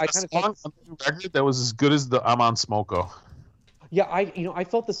happening. I kind of song on the record that was as good as the I'm on Smoko. Yeah, I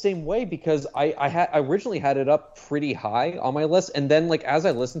felt the same way because I originally had it up pretty high on my list, and then like as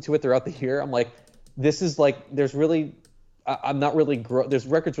I listened to it throughout the year, I'm like, this is like there's really I'm not really this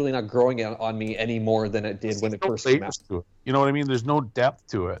record's really not growing on me any more than it did when it first came out. You know what I mean? There's no depth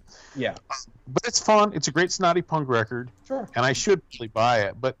to it. Yeah, but it's fun. It's a great snotty punk record. Sure. And I should really buy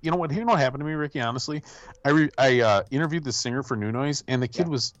it. But you know what? What happened to me, Ricky? Honestly, I interviewed the singer for New Noise, and the kid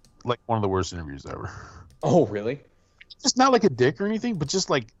was like one of the worst interviews ever. Oh, really? Just not like a dick or anything, but just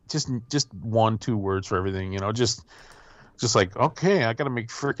 1-2 words for everything. You know, just like, okay, I got to make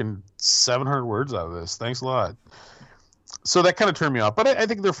freaking 700 words out of this. Thanks a lot. So that kind of turned me off, but I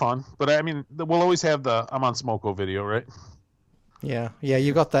think they're fun. But I mean, we'll always have the I'm on Smoko video, right? Yeah,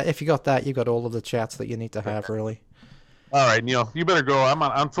 you got that. If you got that, you got all of the chats that you need to have, really. All right, Neil, you better go.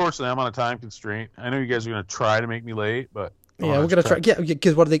 Unfortunately, I'm on a time constraint. I know you guys are going to try to make me late, but yeah, we're going to try. Yeah,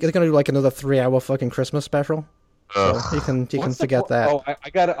 because what are they going to do? Like another 3-hour fucking Christmas special? So you can forget that. Oh, I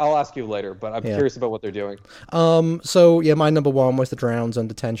got it. I'll ask you later, but I'm curious about what they're doing. So yeah, my number one was The Drowns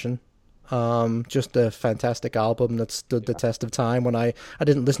Under Tension. Just a fantastic album that stood the test of time. When I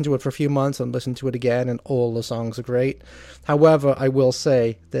didn't listen to it for a few months and listened to it again, and all the songs are great. However, I will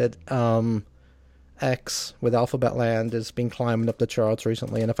say that X with Alphabet Land has been climbing up the charts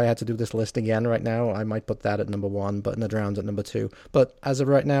recently, and if I had to do this list again right now, I might put that at number 1, but The Drowns at number 2. But as of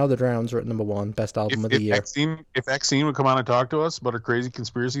right now, The Drowns are at number 1, best album of the year. If Exene would come on and talk to us about our crazy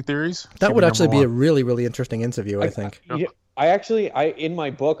conspiracy theories, that would actually be a really, really interesting interview, I think. I in my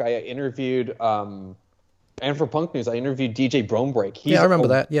book, I interviewed, and for Punk News, I interviewed DJ Bromebreak. I remember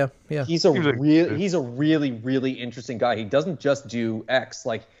that. Yeah. He's a really, really interesting guy. He doesn't just do X.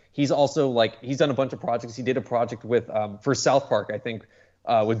 Like, he's also he's done a bunch of projects. He did a project with for South Park, I think,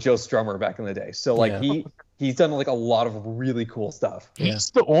 with Joe Strummer back in the day. So he's done like a lot of really cool stuff. Yeah.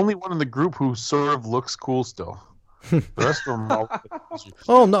 He's the only one in the group who sort of looks cool still. The rest of them all...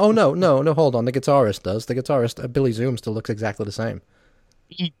 no, hold on. The guitarist does. The guitarist, Billy Zoom, still looks exactly the same.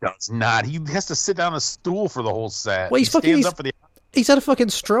 He does not. He has to sit down a stool for the whole set. Well, he's had a fucking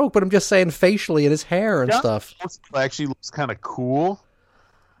stroke, but I'm just saying facially and his hair and stuff. Actually looks kind of cool.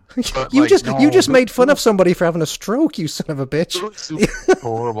 You just made fun of somebody for having a stroke, you son of a bitch.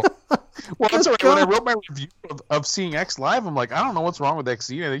 Horrible. Well, that's right. When I wrote my review of seeing X live, I'm like, I don't know what's wrong with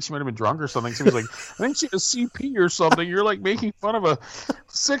Exene. I think she might have been drunk or something. She was like, I think she has CP or something. You're like making fun of a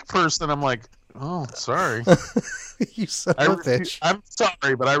sick person. I'm like, oh, sorry. You son of a bitch. I'm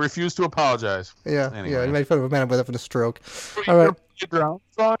sorry, but I refuse to apologize. Yeah, anyway. Yeah. You made fun of a man with having a stroke. All right.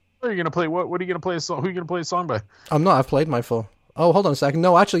 Are you gonna play? What are you gonna play a song? Who are you gonna play a song by? I'm not. I've played my full. Oh, hold on a second.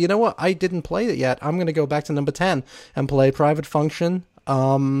 No, actually, you know what? I didn't play it yet. I'm going to go back to number 10 and play Private Function,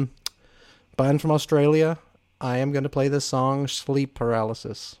 band from Australia. I am going to play this song, Sleep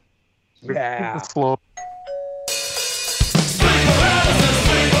Paralysis. Yeah. Sleep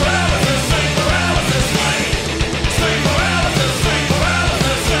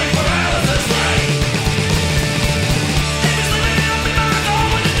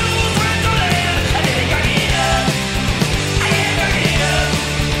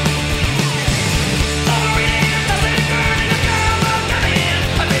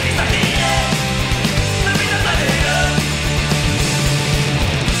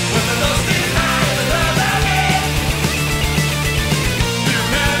When the dust is high, the love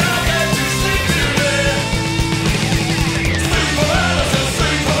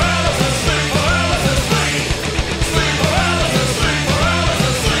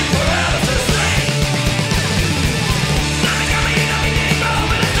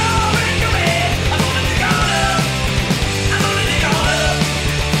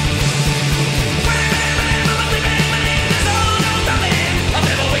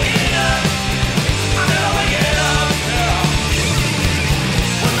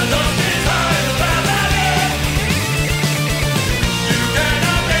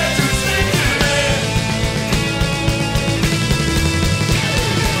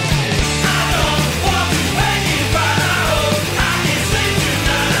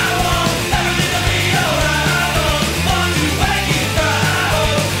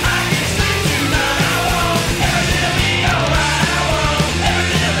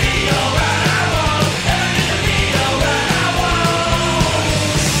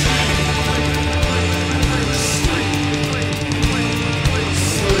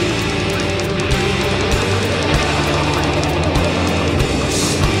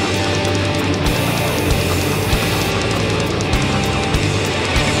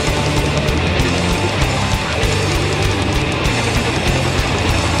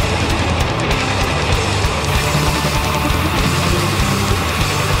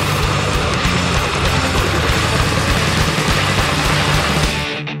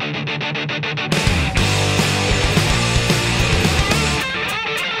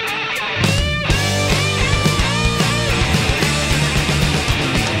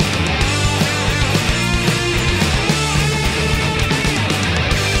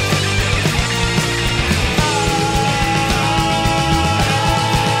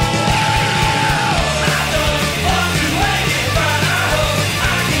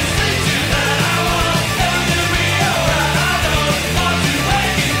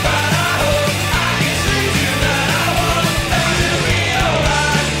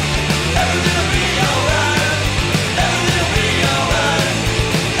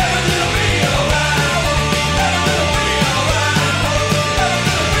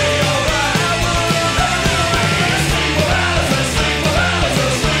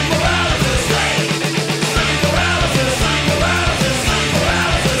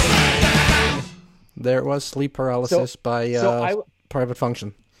There it was, Sleep Paralysis by Private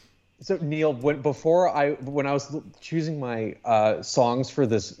Function. So Neil, when I was choosing my songs for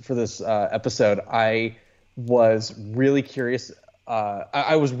this episode, I was really curious.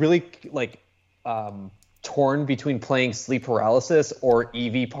 I was really torn between playing Sleep Paralysis or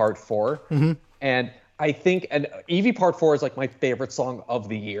Evie Part 4. Mm-hmm. And I think Evie Part 4 is like my favorite song of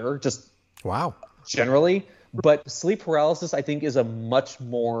the year, just generally. But Sleep Paralysis, I think, is a much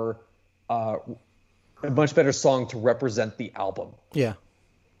better song to represent the album. Yeah.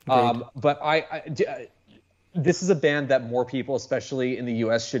 But this is a band that more people, especially in the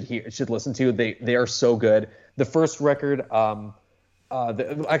U.S., should listen to. They are so good. The first record, actually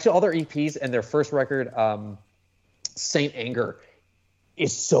all their EPs and their first record, Saint Anger,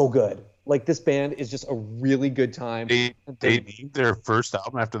 is so good. Like, this band is just a really good time. They named their first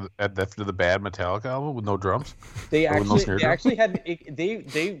album after the bad Metallica album with no drums. They messed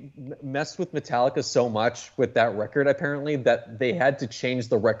with Metallica so much with that record, apparently, that they had to change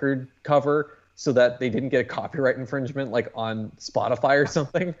the record cover so that they didn't get a copyright infringement, like on Spotify or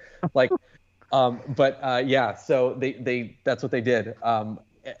something. So they that's what they did.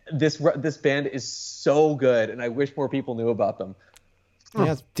 This band is so good, and I wish more people knew about them.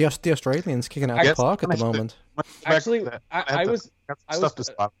 Yeah, the Australians kicking out the park at the moment. Actually, I was.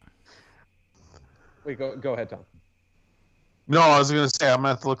 Wait, go ahead, Tom. No, I was going to say I'm going to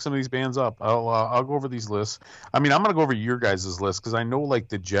have to look some of these bands up. I'll go over these lists. I mean, I'm going to go over your guys' list because I know, like,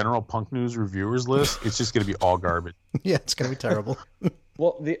 the general Punk News reviewers list, it's just going to be all garbage. Yeah, it's going to be terrible.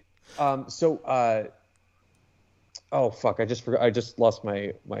 Well, oh fuck! I just lost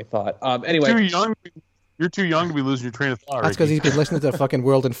my thought. Anyway, You're too young to be losing your train of thought. That's because he's been listening to fucking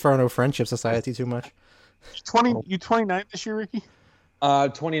World Inferno Friendship Society too much. You 29 this year, Ricky?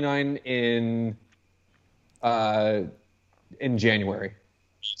 29 in January.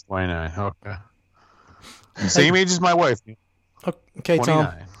 29. Okay. Same age as my wife. Okay,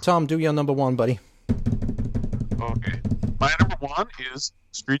 29. Tom, do your number one, buddy. Okay. My number one is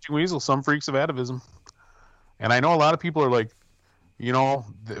Screeching Weasel, Some Freaks of Atavism. And I know a lot of people are like, you know,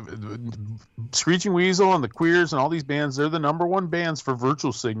 the Screeching Weasel and the Queers and all these bands, they're the number one bands for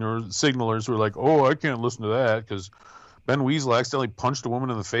virtual signalers who are like, oh, I can't listen to that because Ben Weasel accidentally punched a woman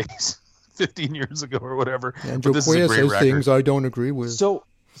in the face 15 years ago or whatever. And Joe Queer says things I don't agree with. You're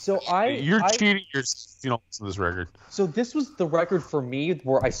cheating yourself if you don't listen to this record. So this was the record for me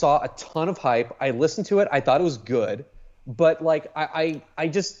where I saw a ton of hype. I listened to it. I thought it was good. But, like, I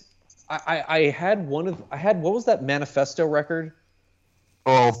had what was that Manifesto record?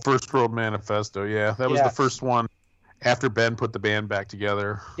 Oh, First World Manifesto, yeah. That was the first one after Ben put the band back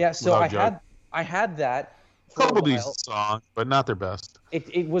together. Yeah, so I had that for couple of these songs, but not their best.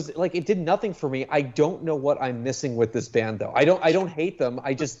 It was like it did nothing for me. I don't know what I'm missing with this band though. I don't hate them.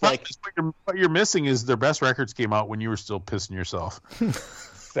 I just like what you're missing is their best records came out when you were still pissing yourself.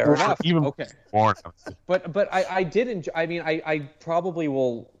 Fair enough. Even okay. More. But I did enjoy. I mean, I probably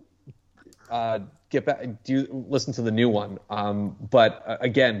will get back listen to the new one. But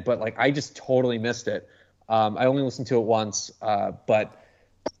like I just totally missed it. I only listened to it once. But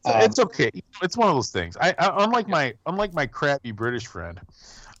it's okay. It's one of those things. I unlike my crappy British friend,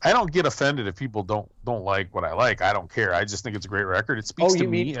 I don't get offended if people don't like what I like. I don't care. I just think it's a great record. It speaks to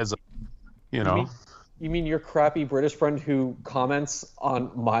me as a, You mean your crappy British friend who comments on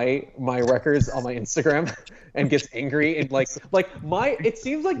my records on my Instagram and gets angry and it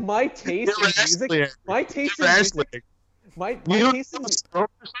seems like my taste in music.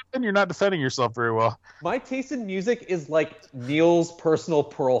 You're not defending yourself very well. My taste in music is like Neil's personal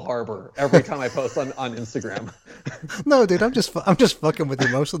Pearl Harbor every time I post on Instagram. No, dude, I'm just fucking with you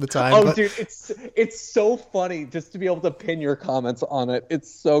most of the time. Oh, but... dude, it's so funny just to be able to pin your comments on it.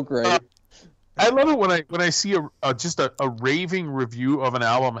 It's so great. I love it when I see a raving review of an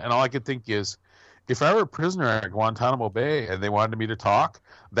album, and all I could think is, if I were a prisoner at Guantanamo Bay and they wanted me to talk,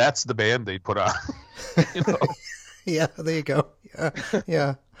 that's the band they'd put on. Yeah, there you go.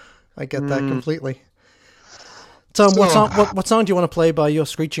 Yeah, I get that completely. Tom, what song do you want to play by your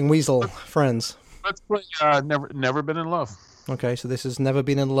Screeching Weasel friends? Let's play Never Been in Love. Okay, so this is Never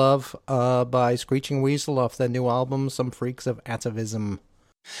Been in Love by Screeching Weasel off their new album, Some Freaks of Atavism.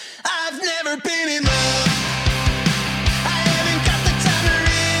 I've never been in love. I haven't got the time or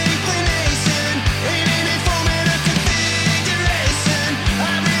inclination in any format or configuration.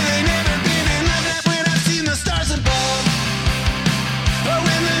 I've really never been in love. Not when I've seen the stars above, or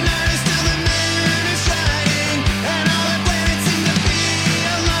when the night is still the moon is shining and all the planets seem to be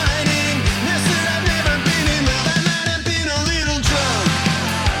aligning. No, sir, I've never been in love. I might have been a little drunk.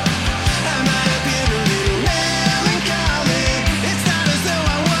 I might have been a little melancholy. It's not as though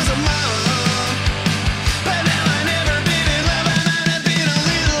I was a mom.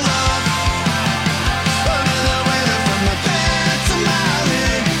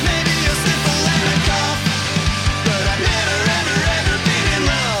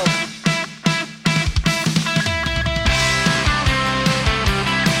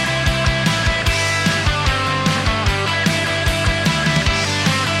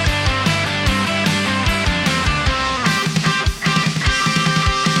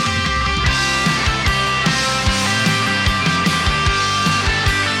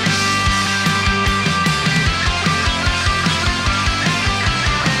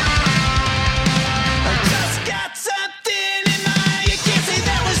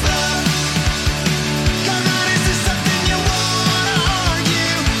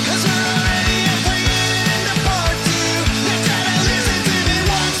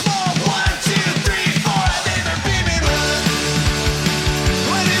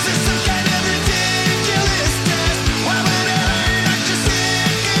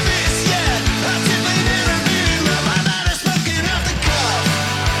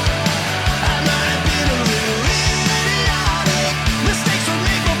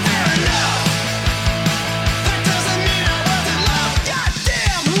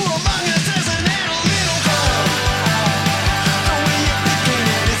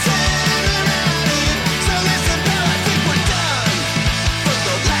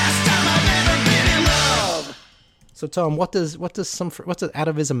 So Tom, what does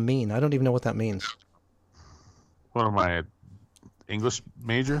atavism mean? I don't even know what that means. What am I, English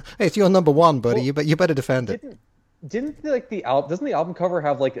major? Hey, it's your number one, buddy. Well, you better defend it. Doesn't the album cover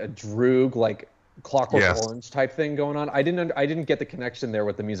have like a Droog like Clockwork Orange type thing going on? I didn't get the connection there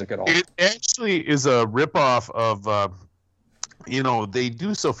with the music at all. It actually is a ripoff of they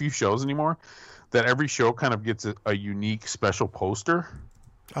do so few shows anymore that every show kind of gets a unique special poster.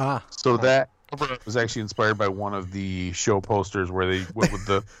 So that cover was actually inspired by one of the show posters where they went with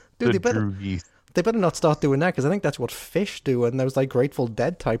the Droogie. They better not start doing that, because I think that's what Fish do, and those like Grateful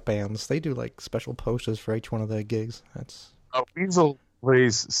Dead type bands. They do like special posters for each one of their gigs. That's Weasel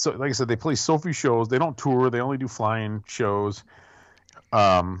plays, so like I said, they play so few shows. They don't tour. They only do flying shows.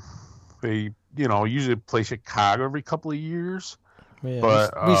 They usually play Chicago every couple of years. Yeah,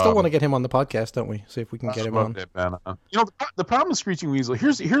 but we still want to get him on the podcast, don't we? See if we can get him on. The problem with Screeching Weasel,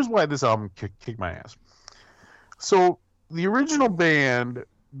 here's why this album kicked my ass. So the original band,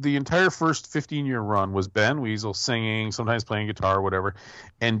 the entire first 15-year run was Ben Weasel singing, sometimes playing guitar or whatever,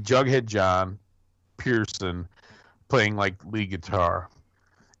 and Jughead John Pearson playing like lead guitar.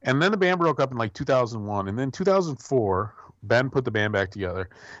 And then the band broke up in like 2001, and then 2004 Ben put the band back together,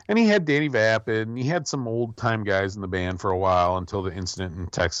 and he had Danny Vapid, and he had some old time guys in the band for a while until the incident in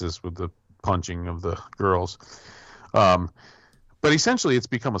Texas with the punching of the girls. But essentially it's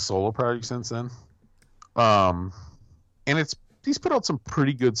become a solo project since then. And he's put out some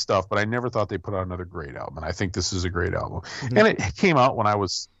pretty good stuff, but I never thought they put out another great album. And I think this is a great album. Mm-hmm. And it came out when I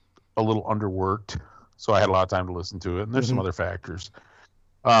was a little underworked, so I had a lot of time to listen to it. And there's some other factors.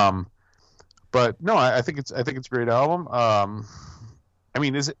 But no, I think it's a great album. I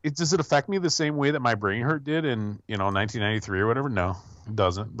mean, does it affect me the same way that My Brain Hurt did in 1993 or whatever? No, it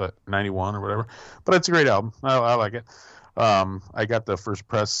doesn't. But 91 or whatever. But it's a great album. I like it. I got the first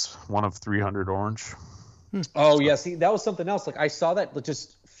press 1 of 300 orange. Oh yeah, see, that was something else. Like I saw that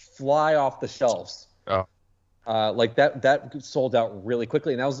just fly off the shelves. Oh. Like that sold out really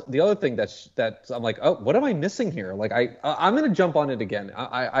quickly, and that was the other thing that I'm like, oh, what am I missing here? Like I'm gonna jump on it again.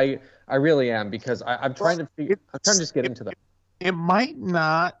 I really am, because I'm trying to just get into them. It might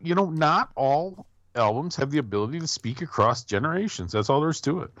not, not all albums have the ability to speak across generations. That's all there is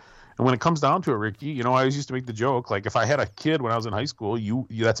to it. And when it comes down to it, Ricky, I always used to make the joke, like if I had a kid when I was in high school,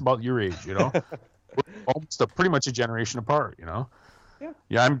 that's about your age, We're almost pretty much a generation apart,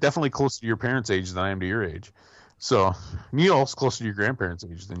 Yeah, I'm definitely closer to your parents' age than I am to your age. So Neil's closer to your grandparents'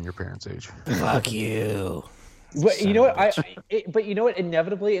 age than your parents' age. Fuck you. But you know what? But you know what?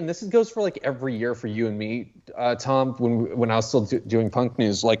 Inevitably, and this goes for like every year for you and me, Tom. When I was still doing punk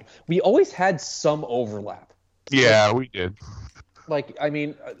news, like we always had some overlap. Yeah, we did. Like I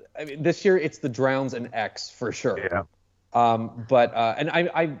mean, this year it's the Drowns and X for sure. Yeah. But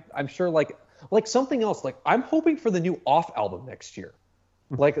I'm sure like something else. Like I'm hoping for the new Off album next year.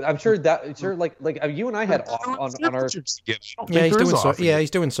 Like I'm sure like you and I had Off on our. Yeah,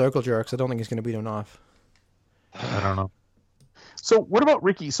 he's doing Circle Jerks. I don't think he's going to be doing Off. I don't know. So what about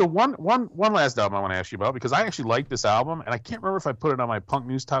Ricky? So one last album I want to ask you about, because I actually like this album, and I can't remember if I put it on my Punk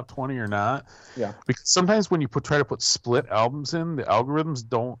News Top 20 or not. Yeah. Because sometimes when you try to put split albums in, the algorithms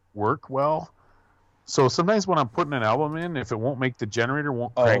don't work well. So sometimes when I'm putting an album in, if it won't make the generator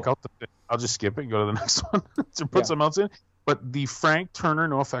crank out I'll just skip it and go to the next one to put something else in. But the Frank Turner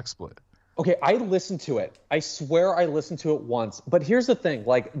NoFX split. Okay, I listened to it. I swear I listened to it once. But here's the thing.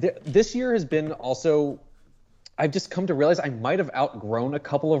 Like this year has been also, I've just come to realize I might have outgrown a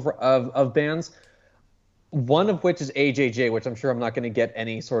couple of bands. One of which is AJJ, which I'm sure I'm not going to get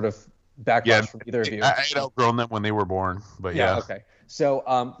any sort of backlash from either of you. I had outgrown them when they were born, but yeah. Okay. So,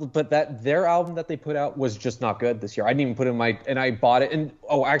 but their album that they put out was just not good this year. I didn't even put it in and I bought it. And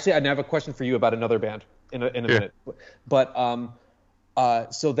actually, I have a question for you about another band in a minute. But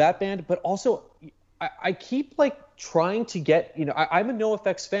so that band, but also I keep like trying to get, I'm a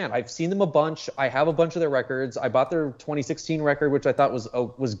NoFX fan. I've seen them a bunch. I have a bunch of their records. I bought their 2016 record, which I thought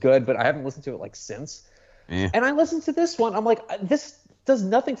was good, but I haven't listened to it like since. Yeah. And I listened to this one. I'm like, this does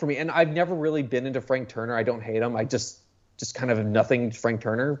nothing for me. And I've never really been into Frank Turner. I don't hate him. I just kind of have nothing Frank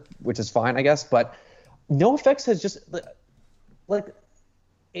Turner, which is fine, I guess. But NoFX has just like,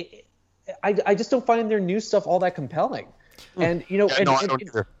 I just don't find their new stuff all that compelling. And I don't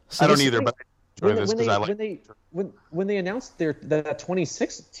either. I don't either. But I enjoy this because I like. When they announced that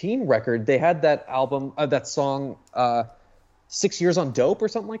 2016 record, they had that album, that song, 6 Years on Dope or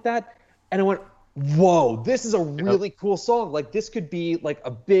something like that, and I went, whoa, this is a really cool song. Like this could be like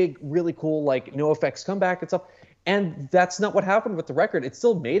a big, really cool like NoFX comeback and stuff. And that's not what happened with the record. It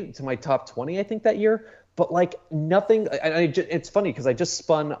still made it to my top 20, I think, that year. But like nothing. It's funny because I just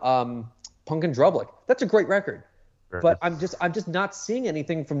spun Punk in Drublic. That's a great record. but I'm just not seeing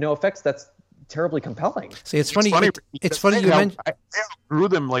anything from NoFX that's terribly compelling. See, it's funny. It's funny you mentioned. I grew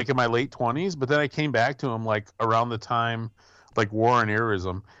them like in my late 20s, but then I came back to them like around the time like War and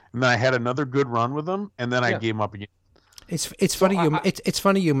Airism, and then I had another good run with them, and then I gave them up again. It's funny it's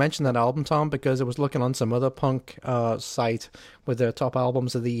funny you mentioned that album, Tom, because I was looking on some other punk site with their top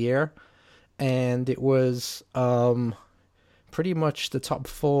albums of the year, and it was pretty much the top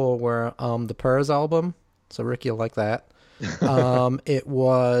 4 were the Purrs album. So Ricky will like that. It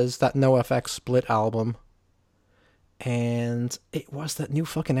was that NoFX Split album, and it was that new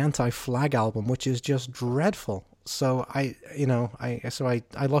fucking Anti-Flag album, which is just dreadful. So I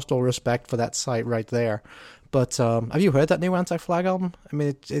lost all respect for that site right there. But have you heard that new Anti-Flag album? I mean,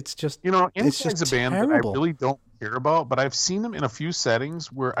 it's just it's just a band that I really don't care about, but I've seen them in a few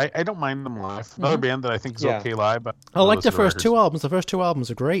settings where I don't mind them live. Another band that I think is okay live, but I like the first 2 albums. The first 2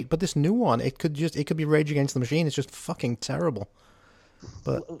 albums are great, but this new one, it could be Rage Against the Machine. It's just fucking terrible.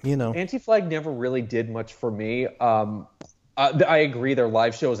 But Anti-Flag never really did much for me. I agree. Their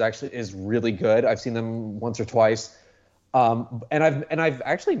live show is really good. I've seen them once or twice, and I've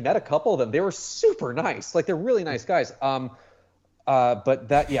actually met a couple of them. They were super nice. Like, they're really nice guys. But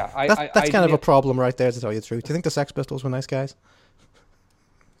that's kind of a problem right there, to tell you the truth. Do you think the Sex Pistols were nice guys?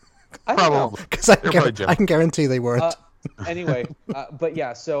 Probably, because I can guarantee they weren't. Anyway, but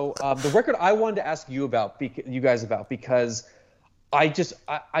yeah. So the record I wanted to ask you guys about, because I just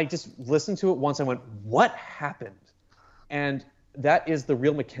listened to it once. I went, what happened? And that is the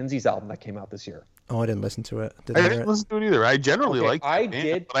Real Mackenzie's album that came out this year. Oh, I didn't listen to it. I didn't listen to it either. I generally like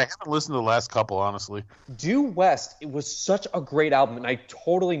it, but I haven't listened to the last couple, honestly. Due West, it was such a great album, and I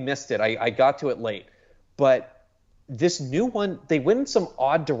totally missed it. I got to it late. But this new one, they went in some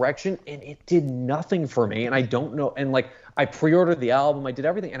odd direction, and it did nothing for me, and I don't know. And, like, I pre-ordered the album. I did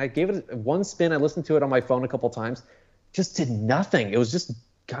everything, and I gave it one spin. I listened to it on my phone a couple times. Just did nothing. It was just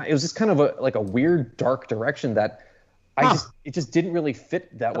kind of a weird, dark direction that it just didn't really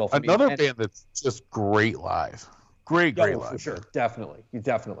fit that well for me. Another band that's just great live. Great live. For sure. Definitely.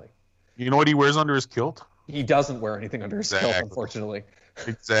 You know what he wears under his kilt? He doesn't wear anything under his kilt, unfortunately.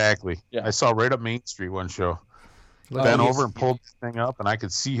 Exactly. Yeah. I saw right up Main Street one show. Bent over and pulled the thing up, and I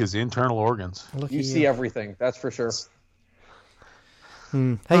could see his internal organs. You see everything, that's for sure.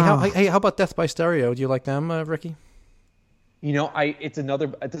 Hey, how about Death by Stereo? Do you like them, Ricky? It's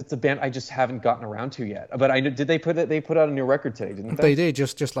a band I just haven't gotten around to yet. But they put out a new record today, didn't they? They did,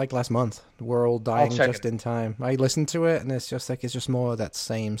 just like last month. We're all dying just in time. I listened to it, and it's just more of that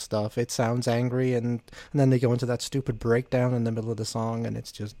same stuff. It sounds angry, and then they go into that stupid breakdown in the middle of the song, and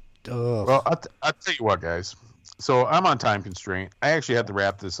it's just ugh. Well, I'll tell you what, guys. So I'm on time constraint. I actually had to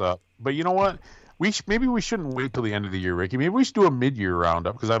wrap this up. But you know what? Maybe we shouldn't wait till the end of the year, Ricky. Maybe we should do a mid-year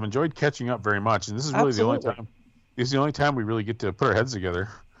roundup, because I've enjoyed catching up very much, and this is really the only time. It's the only time we really get to put our heads together.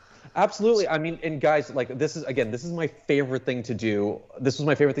 Absolutely. I mean, and guys, like, this is my favorite thing to do. This was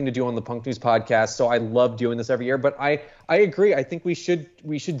my favorite thing to do on the Punk News podcast. So I love doing this every year. But I agree. I think we should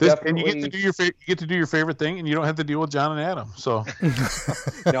definitely. And you get to do your favorite thing, and you don't have to deal with John and Adam. So.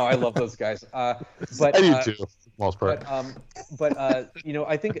 No, I love those guys. But I do too, for the most part. But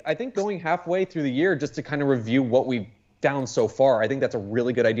I think going halfway through the year just to kind of review what we've done so far, I think that's a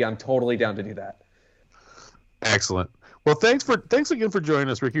really good idea. I'm totally down to do that. Excellent. Well, thanks again for joining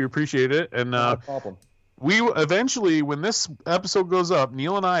us, Ricky. We appreciate it. And no problem. We will eventually, when this episode goes up,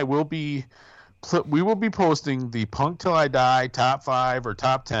 Neil and I will be posting the Punk Till I Die top 5 or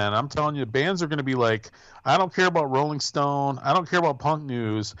top 10. I'm telling you, bands are going to be like, I don't care about Rolling Stone, I don't care about Punk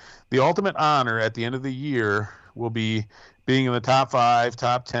News. The ultimate honor at the end of the year will be being in the top 5,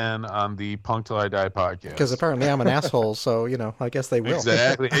 top 10 on the Punk Till I Die podcast. Because apparently I'm an asshole, so, I guess they will.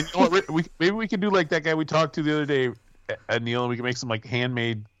 Exactly. And you know what, maybe we can do like that guy we talked to the other day, Neil, and we can make some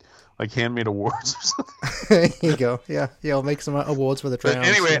handmade awards or something. There you go. Yeah, I'll make some awards for the Drowns.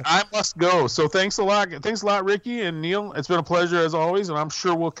 Anyway, I must go. So thanks a lot, Ricky and Neil. It's been a pleasure as always, and I'm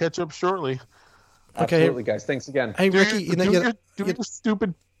sure we'll catch up shortly. Okay. Absolutely, guys. Thanks again. Hey, Ricky, do your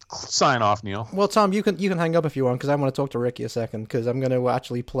stupid sign off, Neil. Well, Tom, you can hang up if you want, because I want to talk to Ricky a second, because I'm going to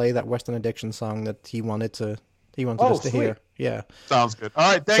actually play that Western Addiction song that he wanted us to hear. Yeah. Sounds good.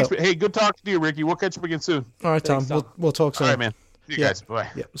 All right, thanks. Hey, good talking to you, Ricky. We'll catch up again soon. All right, Tom. Thanks, Tom. We'll talk soon. All right, man. See you guys. Bye.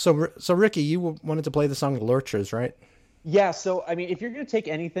 Yeah. So Ricky, you wanted to play the song Lurchers, right? Yeah, so I mean, if you're going to take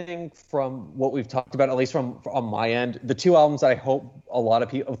anything from what we've talked about, at least from on my end, the 3 albums that I hope a lot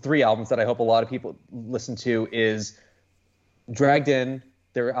of people listen to is Dragged In,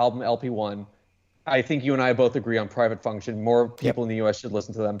 their album LP1. I think you and I both agree on Private Function. More people in the U.S. should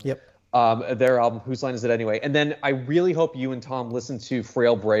listen to them. Yep. Their album, Whose Line Is It Anyway? And then I really hope you and Tom listen to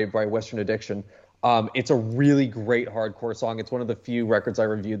Frail Brave by Western Addiction. It's a really great hardcore song. It's one of the few records I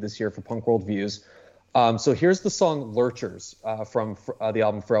reviewed this year for Punk World Views. So here's the song Lurchers from the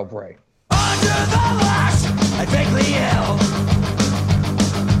album Frail Bray. Under the lash, I vaguely ill.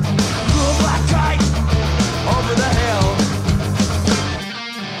 Blue black kite over the hill.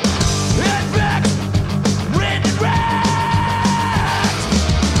 In back, wind and red.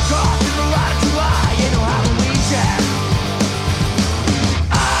 Caught in the light of July, you know Halloween jack.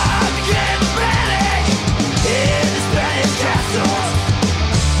 I became manic in the Spanish castles.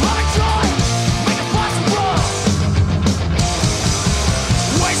 My joy, make it possible.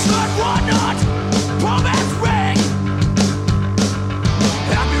 Wasteland run not, romance ring.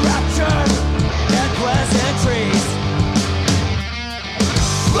 Happy rapture and pleasant trees.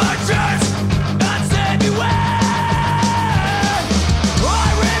 Lurchers, unsaid beware. I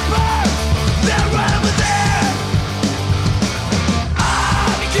reaper, they're right over there.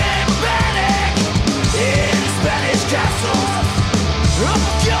 I became a panic in the Spanish castles. I will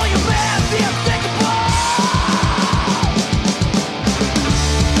kill you, man, the unthinkable.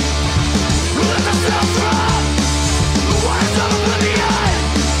 Let ourselves run the waters of oblivion,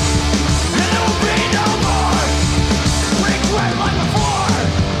 and there will be no more regret like before.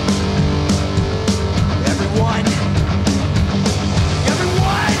 Everyone,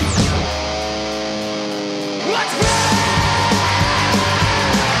 let's go!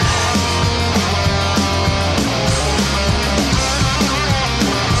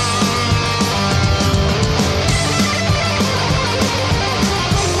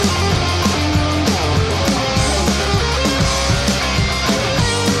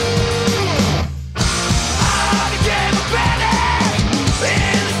 I became a panic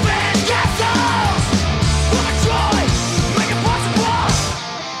in the Spanish castles. Will I try, make it possible?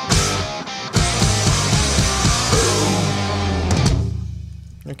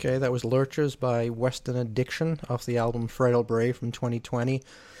 Okay, that was Lurchers by Western Addiction off the album Frail Bray from 2020.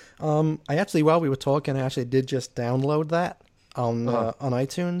 I actually, while we were talking, I actually did just download that on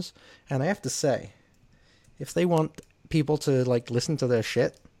iTunes, and I have to say, if they want people to like listen to their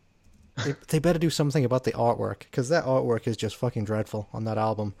shit, they better do something about the artwork, because that artwork is just fucking dreadful on that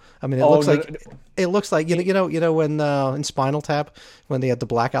album. I mean, it looks like you know when in Spinal Tap when they had the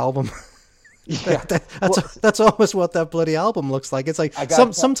Black Album. Yeah, that's almost what that bloody album looks like. It's like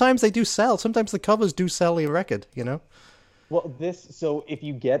sometimes they do sell. Sometimes the covers do sell a record, you know. Well, so if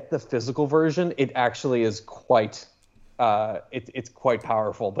you get the physical version, it actually is quite, it's quite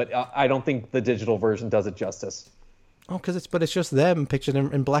powerful. But I don't think the digital version does it justice. Oh, but it's just them pictured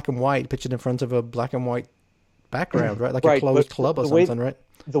in black and white, pictured in front of a black and white background, right? Like a closed club or something, right?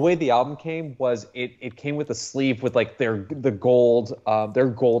 The way the album came was it came with a sleeve with like their gold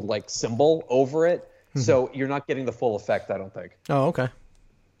like symbol over it. So you're not getting the full effect, I don't think. Oh, okay.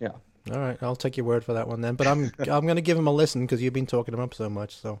 Yeah. All right, I'll take your word for that one then. But I'm going to give him a listen because you've been talking him up so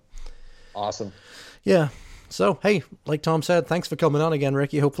much. So awesome. Yeah. So hey, like Tom said, thanks for coming on again,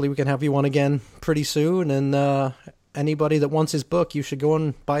 Ricky. Hopefully we can have you on again pretty soon. And anybody that wants his book, you should go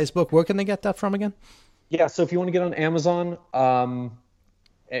and buy his book. Where can they get that from again? Yeah. So if you want to get on Amazon,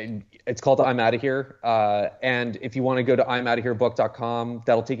 it's called I'm Outta Here. And if you want to go to I'mOuttaHereBook.com,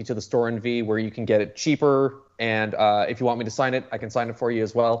 that'll take you to the store in V where you can get it cheaper. And if you want me to sign it, I can sign it for you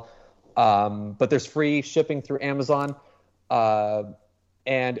as well. But there's free shipping through Amazon. Or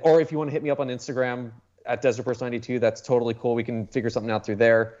if you want to hit me up on Instagram at DesertPerson92, that's totally cool. We can figure something out through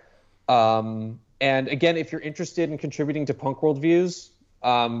there. And again, if you're interested in contributing to Punk World Views,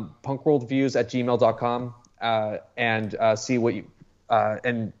 punkworldviews@gmail.com, and see what you,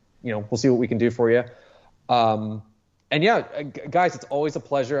 and you know, we'll see what we can do for you. And yeah, guys, it's always a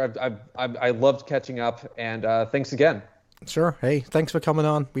pleasure. I loved catching up, and thanks again. Sure. Hey, thanks for coming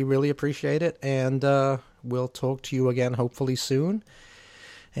on. We really appreciate it, and we'll talk to you again hopefully soon.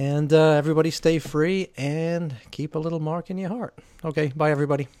 And everybody stay free and keep a little mark in your heart. Okay, bye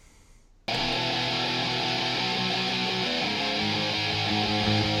everybody.